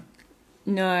time.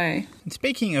 No. And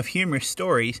speaking of humorous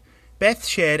stories, Beth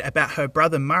shared about her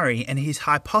brother Murray and his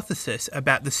hypothesis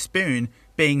about the spoon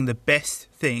being the best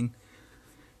thing.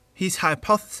 His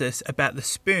hypothesis about the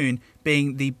spoon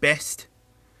being the best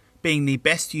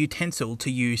utensil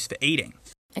to use for eating.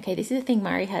 Okay, this is the thing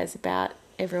Murray has about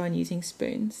everyone using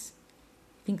spoons.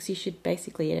 Thinks you should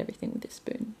basically eat everything with a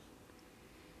spoon.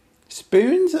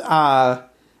 Spoons are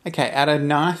okay. At a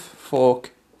knife,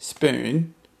 fork,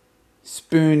 spoon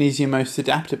is your most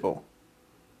adaptable.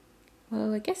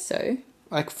 Well, I guess so.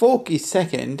 Like fork is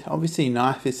second. Obviously,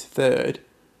 knife is third.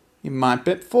 You might,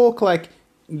 but fork, like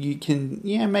you can,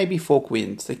 yeah, maybe fork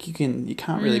wins. Like you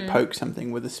can't really poke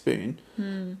something with a spoon,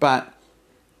 but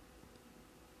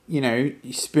you know,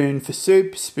 you spoon for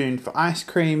soup, spoon for ice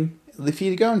cream. If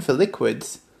you're going for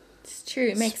liquids, It's true.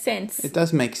 It makes sense. it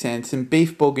does make sense. And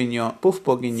beef bourguignon.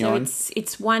 So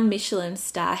it's 1 Michelin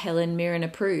star Helen Mirren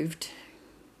approved.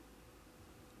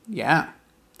 Yeah.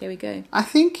 There we go. I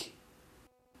think,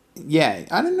 I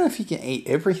don't know if you can eat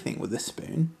everything with a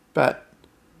spoon, but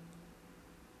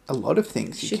a lot of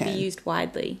things you Should can. be used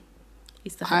widely,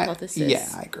 is the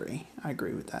hypothesis. I agree. I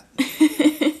agree with that.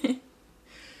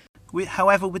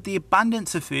 However, with the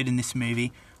abundance of food in this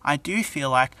movie, I do feel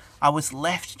like I was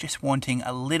left just wanting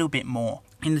a little bit more.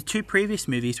 In the two previous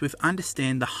movies, we've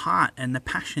understood the heart and the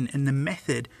passion and the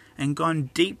method and gone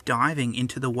deep diving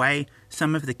into the way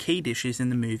some of the key dishes in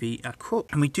the movie are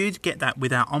cooked. And we do get that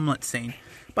with our omelette scene.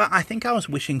 But I think I was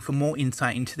wishing for more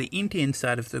insight into the Indian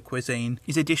side of the cuisine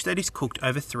is a dish that is cooked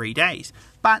over 3 days.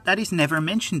 But that is never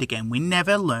mentioned again. We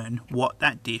never learn what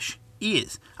that dish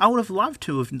is. I would have loved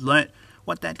to have learnt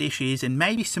what that dish is and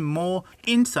maybe some more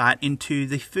insight into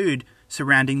the food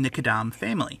surrounding the Kadam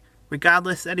family.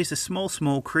 Regardless, that is a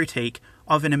small critique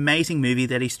of an amazing movie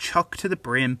that is chock to the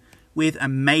brim with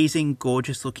amazing,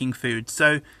 gorgeous looking food.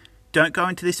 So don't go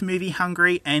into this movie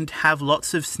hungry and have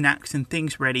lots of snacks and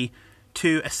things ready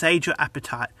to assuage your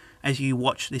appetite as you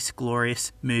watch this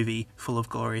glorious movie full of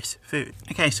glorious food.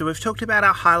 Okay, so we've talked about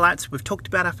our highlights, we've talked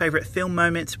about our favourite film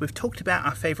moments, we've talked about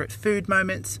our favourite food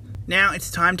moments. Now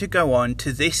it's time to go on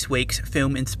to this week's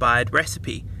film-inspired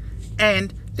recipe.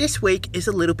 And this week is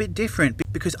a little bit different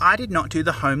because I did not do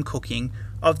the home cooking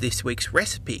of this week's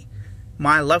recipe.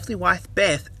 My lovely wife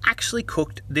Beth actually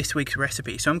cooked this week's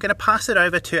recipe. So I'm going to pass it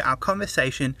over to our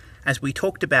conversation as we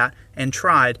talked about and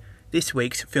tried this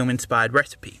week's film-inspired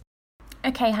recipe.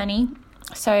 Okay, honey.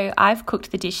 So I've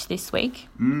cooked the dish this week.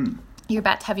 You're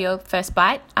about to have your first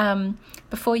bite.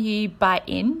 Before you bite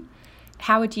in,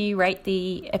 how would you rate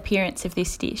the appearance of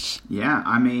this dish? Yeah,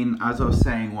 I mean, as I was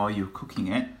saying while you were cooking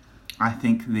it, I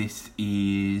think this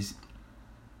is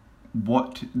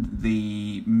what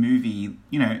the movie,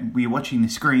 you know, we're watching the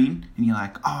screen and you're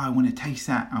like, oh, I want to taste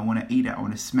that, I want to eat it, I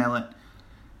want to smell it.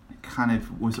 It kind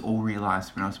of was all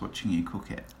realised when I was watching you cook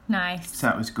it. Nice. So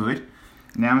it was good.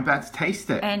 Now I'm about to taste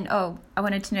it. And, I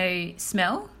wanted to know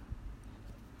smell.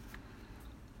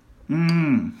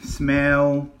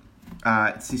 Smell.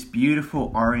 It's this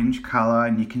beautiful orange colour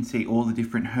and you can see all the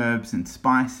different herbs and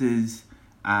spices.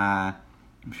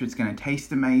 I'm sure it's going to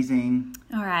taste amazing.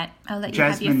 All right, I'll let you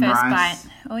Jasmine have your first rice.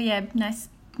 bite. Oh yeah, nice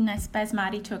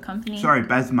basmati to accompany. Sorry,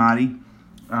 basmati.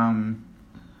 All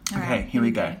Okay, right, here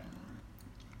we go.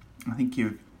 I think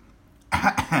you've...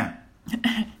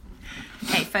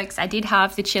 Okay, folks, I did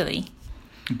halve the chili.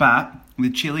 But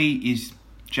the chili is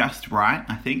just right,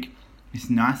 I think. It's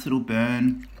a nice little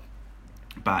burn,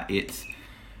 but it's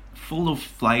full of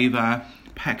flavour,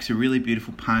 packs a really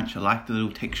beautiful punch. I like the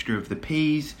little texture of the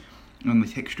peas and the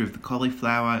texture of the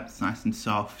cauliflower. It's nice and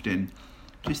soft and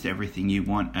just everything you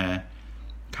want a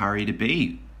curry to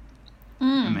be.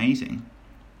 Amazing.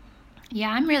 Yeah,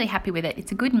 I'm really happy with it.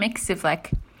 It's a good mix of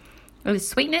the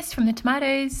sweetness from the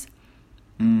tomatoes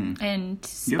and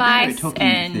spice. You're better at talking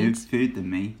and food than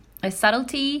me. a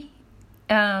subtlety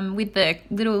with the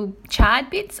little charred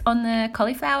bits on the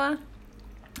cauliflower.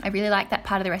 I really like that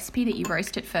part of the recipe that you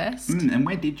roast it first. And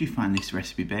where did you find this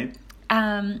recipe, babe?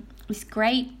 This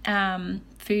great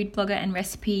food blogger and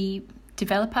recipe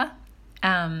developer.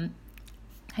 Her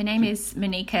name is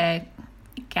Monika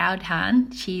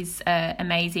Gaudhan. She's an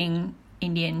amazing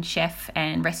Indian chef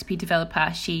and recipe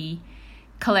developer. She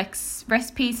collects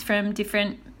recipes from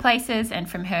different places and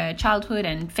from her childhood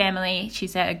and family.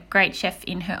 She's a great chef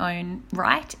in her own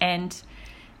right, and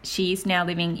she's now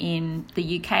living in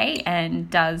the UK and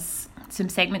does some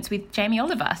segments with Jamie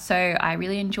Oliver. So I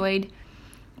really enjoyed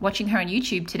watching her on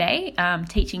YouTube today,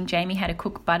 teaching Jamie how to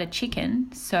cook butter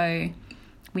chicken. So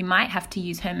we might have to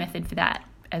use her method for that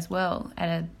as well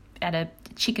at a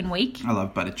chicken week. I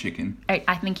love butter chicken.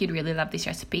 I think you'd really love this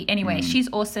recipe. Anyway, she's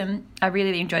awesome. I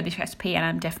really enjoyed this recipe and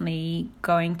I'm definitely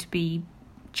going to be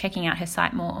checking out her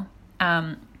site more.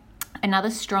 Another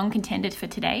strong contender for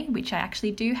today, which I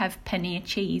actually do have paneer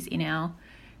cheese in our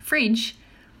fridge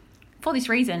for this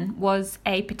reason, was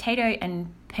a potato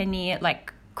and paneer,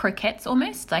 like croquettes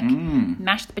almost, like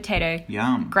mash the potato,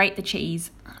 Yum. grate the cheese,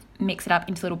 mix it up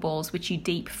into little balls, which you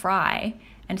deep fry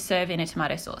and serve in a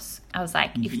tomato sauce. I was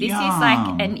like, if this is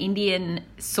like an Indian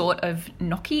sort of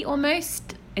gnocchi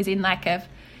almost, as in like a,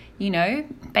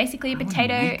 basically a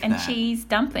potato and cheese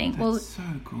dumpling. That's so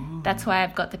good. That's why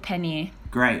I've got the paneer.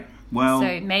 Great. Well,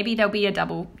 So maybe there'll be a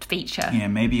double feature. yeah,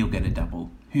 maybe you'll get a double.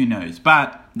 Who knows?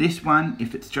 But this one,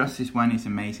 if it's just this one, is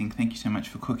amazing. Thank you so much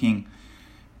for cooking.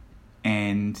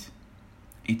 And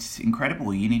it's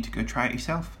incredible. You need to go try it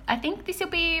yourself. I think this will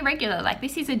be regular. Like,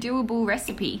 this is a doable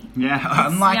recipe. Yeah,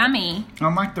 It's yummy.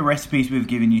 Unlike the recipes we've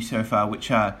given you so far, which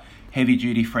are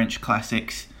heavy-duty French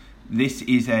classics, this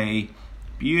is a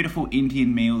beautiful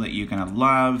Indian meal that you're going to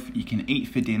love. You can eat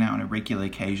for dinner on a regular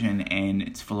occasion, and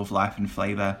it's full of life and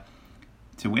flavour.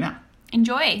 It's a winner.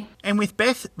 Enjoy. And with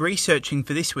Beth researching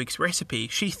for this week's recipe,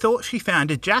 she thought she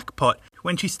found a jackpot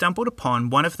when she stumbled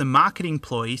upon one of the marketing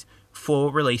ploys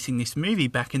for releasing this movie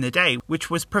back in the day,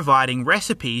 which was providing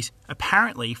recipes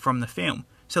apparently from the film.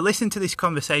 So listen to this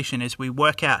conversation as we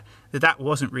work out that that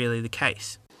wasn't really the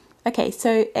case. Okay,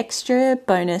 so extra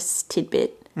bonus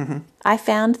tidbit. Mm-hmm. I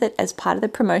found that as part of the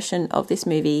promotion of this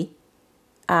movie,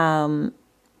 whoever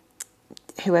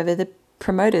the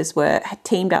promoters were had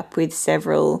teamed up with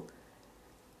several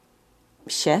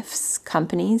chefs,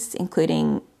 companies,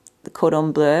 including the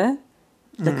Cordon Bleu,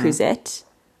 Le Creuset,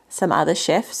 some other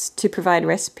chefs, to provide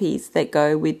recipes that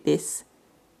go with this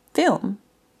film.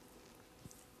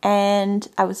 And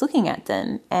I was looking at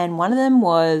them, and one of them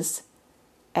was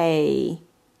a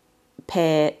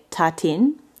pear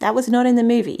tartine. That was not in the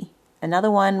movie. Another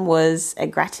one was a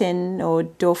gratin or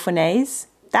dauphinaise.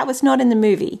 That was not in the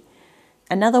movie.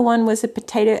 Another one was a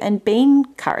potato and bean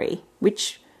curry,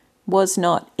 which was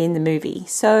not in the movie.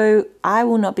 So I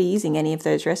will not be using any of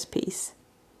those recipes.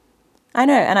 I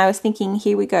know, and I was thinking,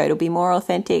 here we go, it'll be more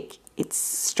authentic. It's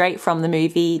straight from the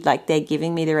movie, like they're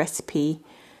giving me the recipe.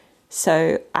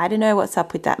 So I don't know what's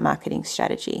up with that marketing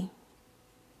strategy.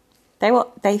 They were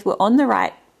on the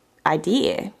right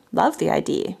idea. Love the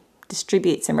idea.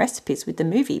 Distribute some recipes with the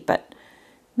movie, but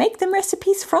make them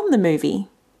recipes from the movie.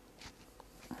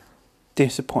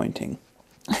 Disappointing.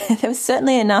 There was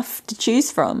certainly enough to choose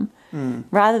from,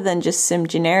 rather than just some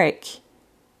generic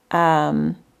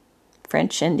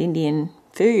French and Indian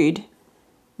food.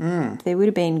 They would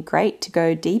have been great to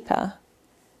go deeper.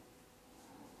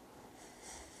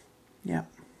 Yeah.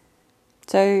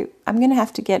 So I'm going to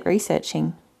have to get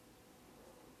researching.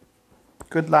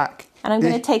 Good luck. And I'm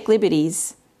going to take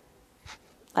liberties.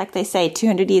 Like they say,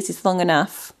 200 years is long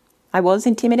enough. I was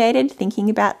intimidated thinking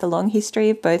about the long history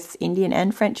of both Indian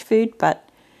and French food, but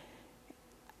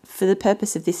for the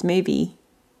purpose of this movie,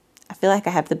 I feel like I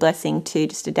have the blessing to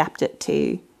just adapt it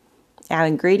to our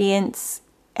ingredients,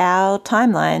 our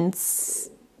timelines,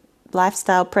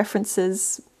 lifestyle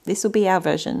preferences. This will be our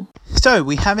version. So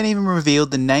we haven't even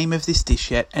revealed the name of this dish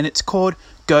yet, and it's called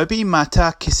Gobi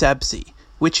Mata Ki Sabzi,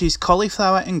 which is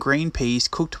cauliflower and green peas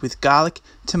cooked with garlic,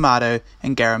 tomato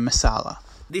and garam masala.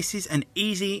 This is an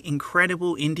easy,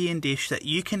 incredible Indian dish that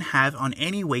you can have on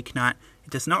any weeknight.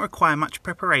 It does not require much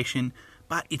preparation,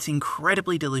 but it's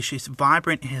incredibly delicious,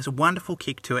 vibrant, it has a wonderful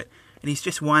kick to it, and it's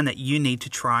just one that you need to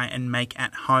try and make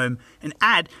at home and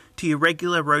add to your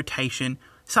regular rotation,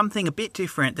 something a bit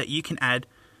different that you can add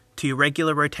to your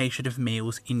regular rotation of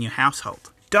meals in your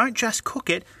household. Don't just cook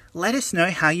it, let us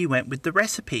know how you went with the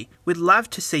recipe. We'd love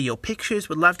to see your pictures,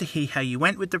 we'd love to hear how you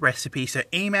went with the recipe, so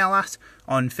email us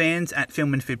on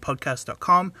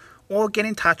fans@filmandfoodpodcast.com or get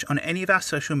in touch on any of our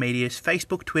social medias,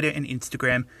 Facebook, Twitter and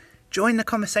Instagram. Join the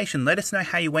conversation, let us know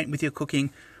how you went with your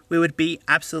cooking. We would be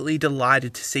absolutely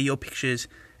delighted to see your pictures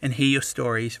and hear your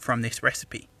stories from this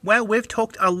recipe. Well, we've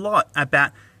talked a lot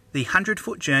about The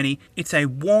 100-Foot Journey. It's a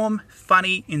warm,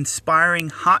 funny,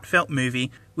 inspiring, heartfelt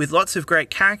movie with lots of great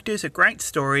characters, a great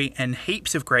story, and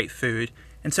heaps of great food.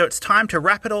 And so it's time to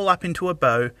wrap it all up into a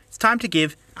bow. It's time to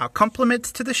give our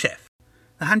compliments to the chef.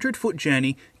 The 100-Foot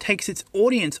Journey takes its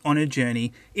audience on a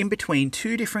journey in between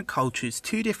two different cultures,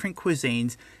 two different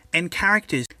cuisines, and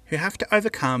characters who have to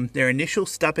overcome their initial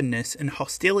stubbornness and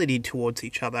hostility towards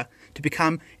each other to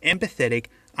become empathetic,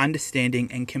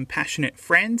 understanding and compassionate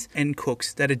friends and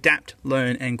cooks that adapt,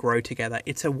 learn and grow together.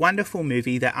 It's a wonderful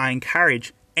movie that I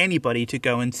encourage anybody to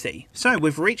go and see. So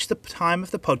we've reached the time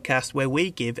of the podcast where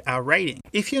we give our rating.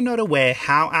 If you're not aware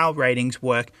how our ratings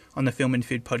work on the Film and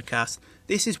Food Podcast,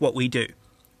 this is what we do.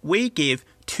 We give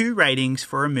 2 ratings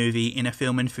for a movie in a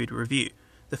film and food review.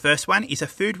 The first one is a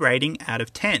food rating out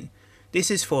of 10.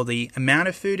 This is for the amount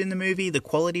of food in the movie, the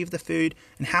quality of the food,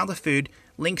 and how the food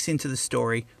links into the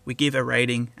story. We give a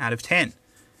rating out of 10.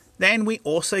 Then we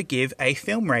also give a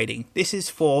film rating. This is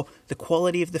for the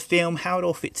quality of the film, how it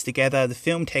all fits together, the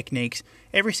film techniques,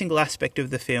 every single aspect of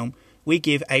the film. We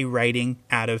give a rating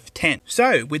out of 10.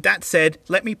 So, with that said,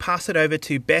 let me pass it over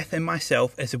to Beth and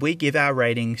myself as we give our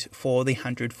ratings for the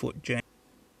 100-Foot Journey.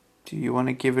 Do you want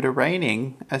to give it a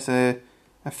rating as a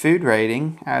food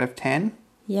rating out of 10?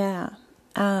 Yeah.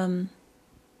 I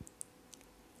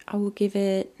will give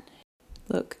it...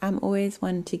 Look, I'm always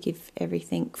one to give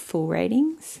everything full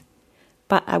ratings,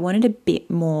 but I wanted a bit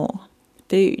more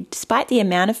food. Despite the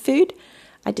amount of food,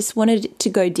 I just wanted it to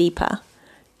go deeper.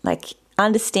 Like,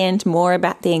 understand more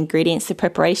about the ingredients, the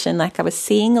preparation. Like, I was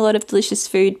seeing a lot of delicious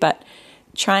food, but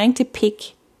trying to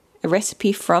pick a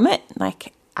recipe from it,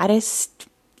 like, I just,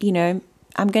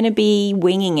 I'm going to be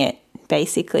winging it,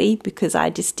 basically, because I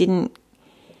just didn't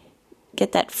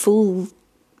get that full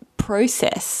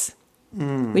process,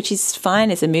 which is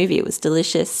fine as a movie. It was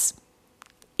delicious,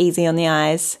 easy on the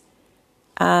eyes.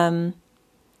 But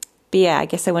yeah, I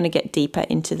guess I want to get deeper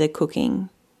into the cooking.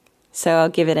 So I'll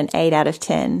give it an 8 out of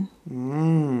 10.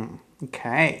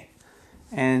 Okay.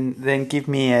 And then give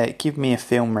me a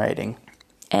film rating.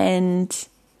 And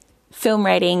film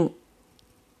rating,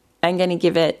 I'm going to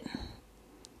give it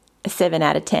a 7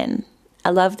 out of 10. I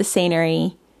love the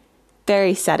scenery,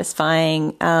 very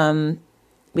satisfying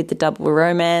with the double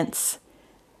romance,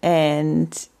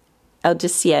 and I'll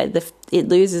just, it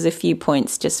loses a few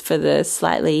points just for the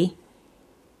slight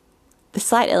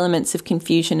elements of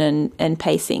confusion and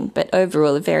pacing, but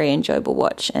overall a very enjoyable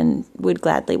watch and would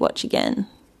gladly watch again.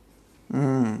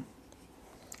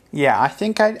 Yeah, I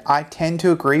think I tend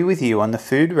to agree with you on the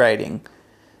food rating.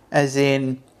 As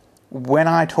in, when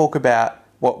I talk about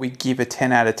what we give a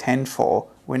 10 out of 10 for,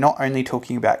 we're not only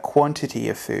talking about quantity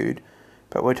of food,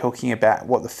 but we're talking about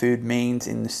what the food means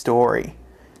in the story.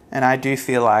 And I do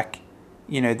feel like,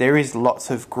 there is lots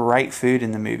of great food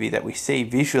in the movie that we see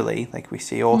visually. Like, we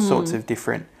see all sorts of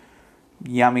different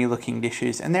yummy looking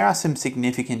dishes. And there are some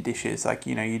significant dishes. Like,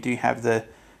 you do have the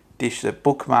dish that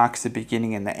bookmarks the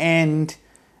beginning and the end.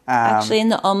 Actually,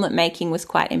 and the omelette making was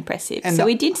quite impressive. So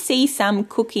we did see some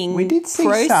cooking We did see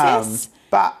process. some,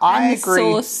 but I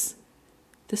agree.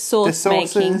 The sauce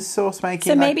making. So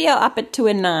maybe I'll up it to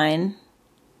a 9.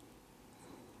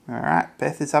 All right,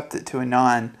 Beth has upped it to a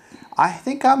 9. I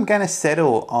think I'm going to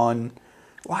settle on,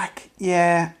 I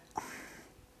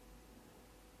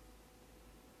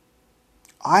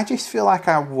just feel like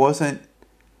I wasn't,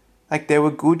 there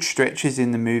were good stretches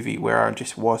in the movie where I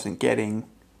just wasn't getting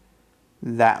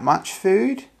that much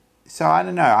food. So I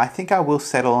don't know. I think I will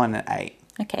settle on an 8.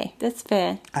 Okay, that's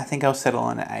fair. I think I'll settle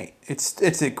on an 8.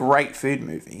 It's a great food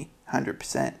movie,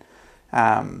 100%.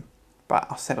 But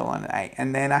I'll settle on an 8.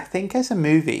 And then I think as a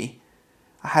movie,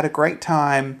 I had a great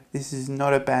time. This is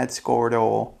not a bad score at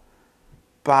all.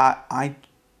 But I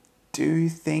do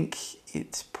think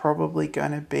it's probably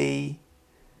going to be...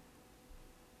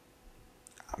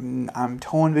 I'm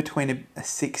torn between a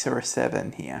 6 or a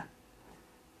 7 here.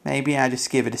 Maybe I just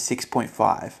give it a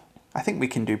 6.5. I think we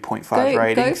can do 0.5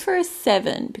 rating. Go for a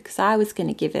 7, because I was going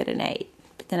to give it an 8.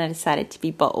 But then I decided to be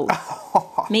bold.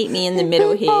 Meet me in the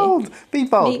middle here. Be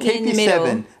bold. Meet me Keep in the your middle.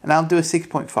 7, and I'll do a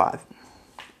 6.5.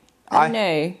 I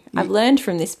know. I've learned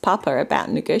from this papa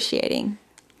about negotiating.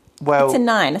 Well, It's a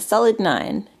 9, a solid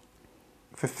 9.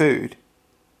 for food.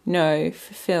 No,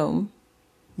 for film.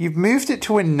 You've moved it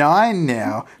to a 9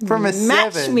 now from a 7.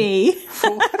 Match me.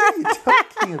 What are you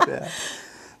talking about?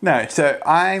 No, so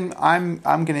I'm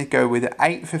going to go with an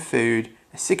 8 for food,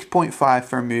 a 6.5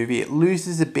 for a movie. It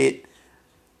loses a bit.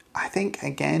 I think,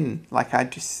 again, I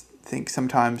just think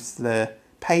sometimes the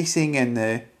pacing and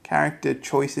the character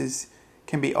choices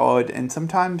can be odd, and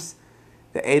sometimes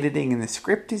the editing and the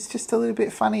script is just a little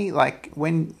bit funny.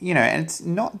 When, and it's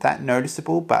not that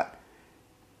noticeable, but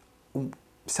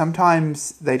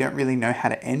sometimes they don't really know how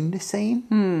to end a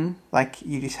scene.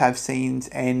 You just have scenes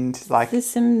end There's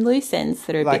some loose ends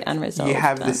that are a bit unresolved. You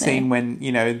have the scene when,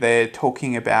 they're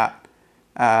talking about,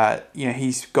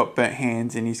 he's got burnt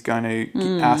hands and he's going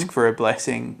to ask for a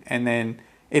blessing. And then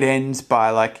it ends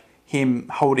by him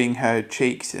holding her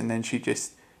cheeks, and then she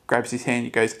just grabs his hand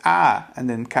and goes, ah, and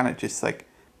then kind of just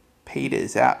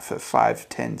peters out for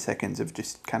 5-10 seconds of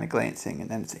just kind of glancing, and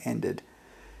then it's ended.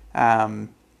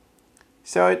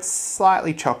 So it's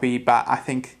slightly choppy, but I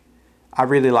think I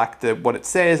really like what it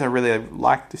says. I really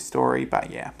like the story,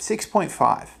 but yeah,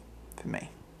 6.5 for me.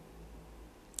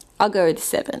 I'll go with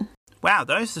 7. Wow,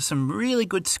 those are some really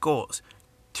good scores.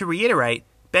 To reiterate,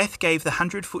 Beth gave The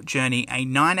 100-Foot Journey a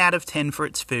 9 out of 10 for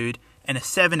its food and a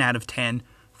 7 out of 10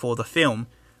 for the film,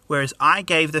 whereas I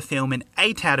gave the film an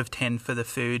 8 out of 10 for the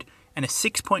food and a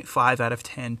 6.5 out of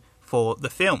 10 for the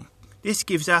film. This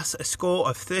gives us a score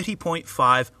of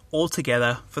 30.5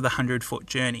 altogether for The 100-Foot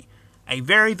Journey. A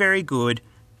very, very good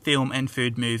film and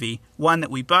food movie, one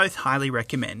that we both highly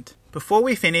recommend. Before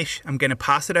we finish, I'm going to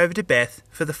pass it over to Beth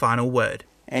for the final word.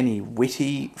 Any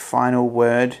witty final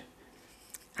word?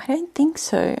 I don't think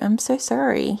so. I'm so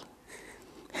sorry.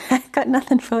 I've got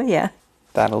nothing for you.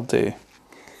 That'll do.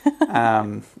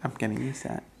 I'm going to use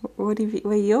that. What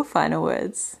are your final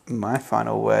words? My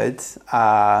final words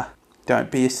are,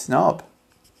 don't be a snob.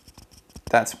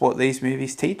 That's what these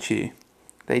movies teach you.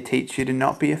 They teach you to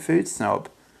not be a food snob.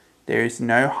 There is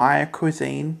no higher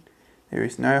cuisine. There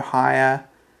is no higher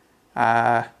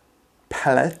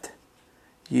palate.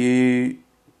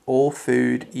 All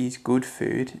food is good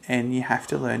food, and you have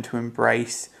to learn to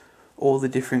embrace all the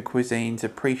different cuisines,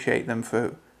 appreciate them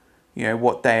for,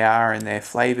 what they are and their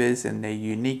flavours and their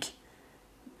unique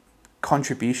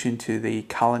contribution to the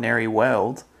culinary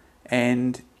world.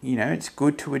 And, it's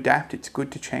good to adapt, it's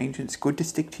good to change, and it's good to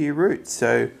stick to your roots.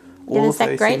 So all there's of those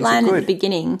that great things line are at good. the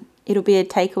beginning. It'll be a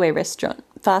takeaway restaurant,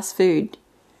 fast food.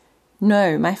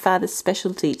 No, my father's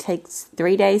specialty takes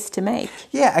 3 days to make.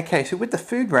 Yeah, okay, so with the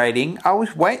food rating, I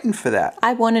was waiting for that.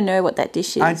 I want to know what that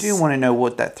dish is. I do want to know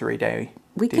what that 3-day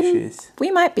dish is.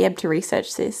 We might be able to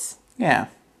research this. Yeah.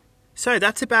 So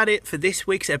that's about it for this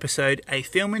week's episode, a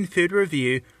film and food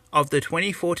review of the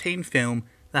 2014 film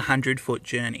The 100-Foot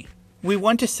Journey. We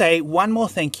want to say one more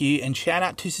thank you and shout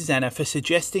out to Susanna for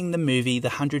suggesting the movie The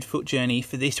 100-Foot Journey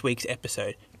for this week's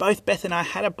episode. Both Beth and I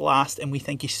had a blast, and we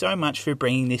thank you so much for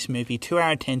bringing this movie to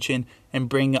our attention and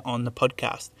bringing it on the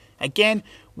podcast. Again,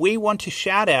 we want to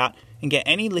shout out and get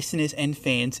any listeners and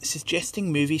fans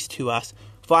suggesting movies to us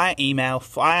via email,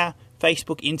 via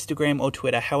Facebook, Instagram or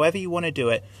Twitter, however you want to do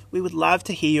it. We would love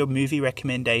to hear your movie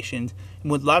recommendations and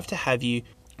would love to have you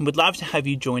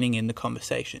joining in the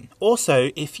conversation. Also,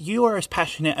 if you are as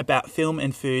passionate about film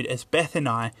and food as Beth and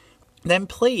I, then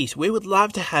please, we would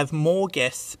love to have more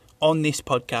guests on this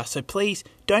podcast. So please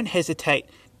don't hesitate,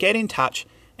 get in touch,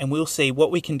 and we'll see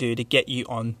what we can do to get you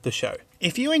on the show.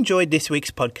 If you enjoyed this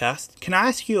week's podcast, can I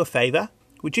ask you a favour?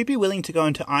 Would you be willing to go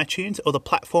into iTunes or the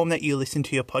platform that you listen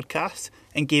to your podcasts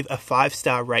and give a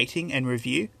 5-star rating and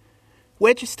review?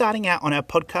 We're just starting out on our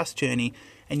podcast journey,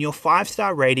 and your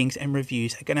 5-star ratings and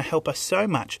reviews are going to help us so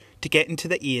much to get into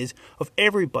the ears of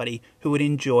everybody who would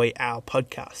enjoy our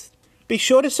podcast. Be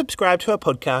sure to subscribe to our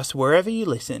podcast wherever you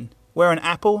listen. We're on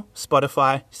Apple,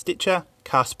 Spotify, Stitcher,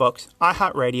 Castbox,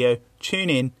 iHeartRadio,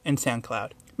 TuneIn, and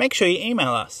SoundCloud. Make sure you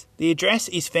email us. The address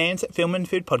is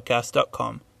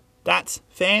fans@filmandfoodpodcast.com. That's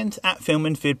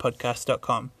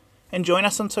fans@filmandfoodpodcast.com. And join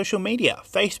us on social media,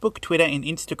 Facebook, Twitter, and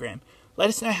Instagram. Let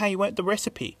us know how you went the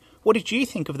recipe. What did you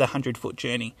think of the 100-Foot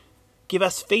Journey? Give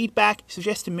us feedback,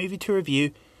 suggest a movie to review.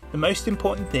 The most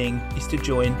important thing is to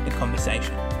join the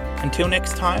conversation. Until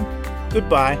next time,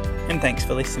 goodbye and thanks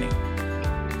for listening.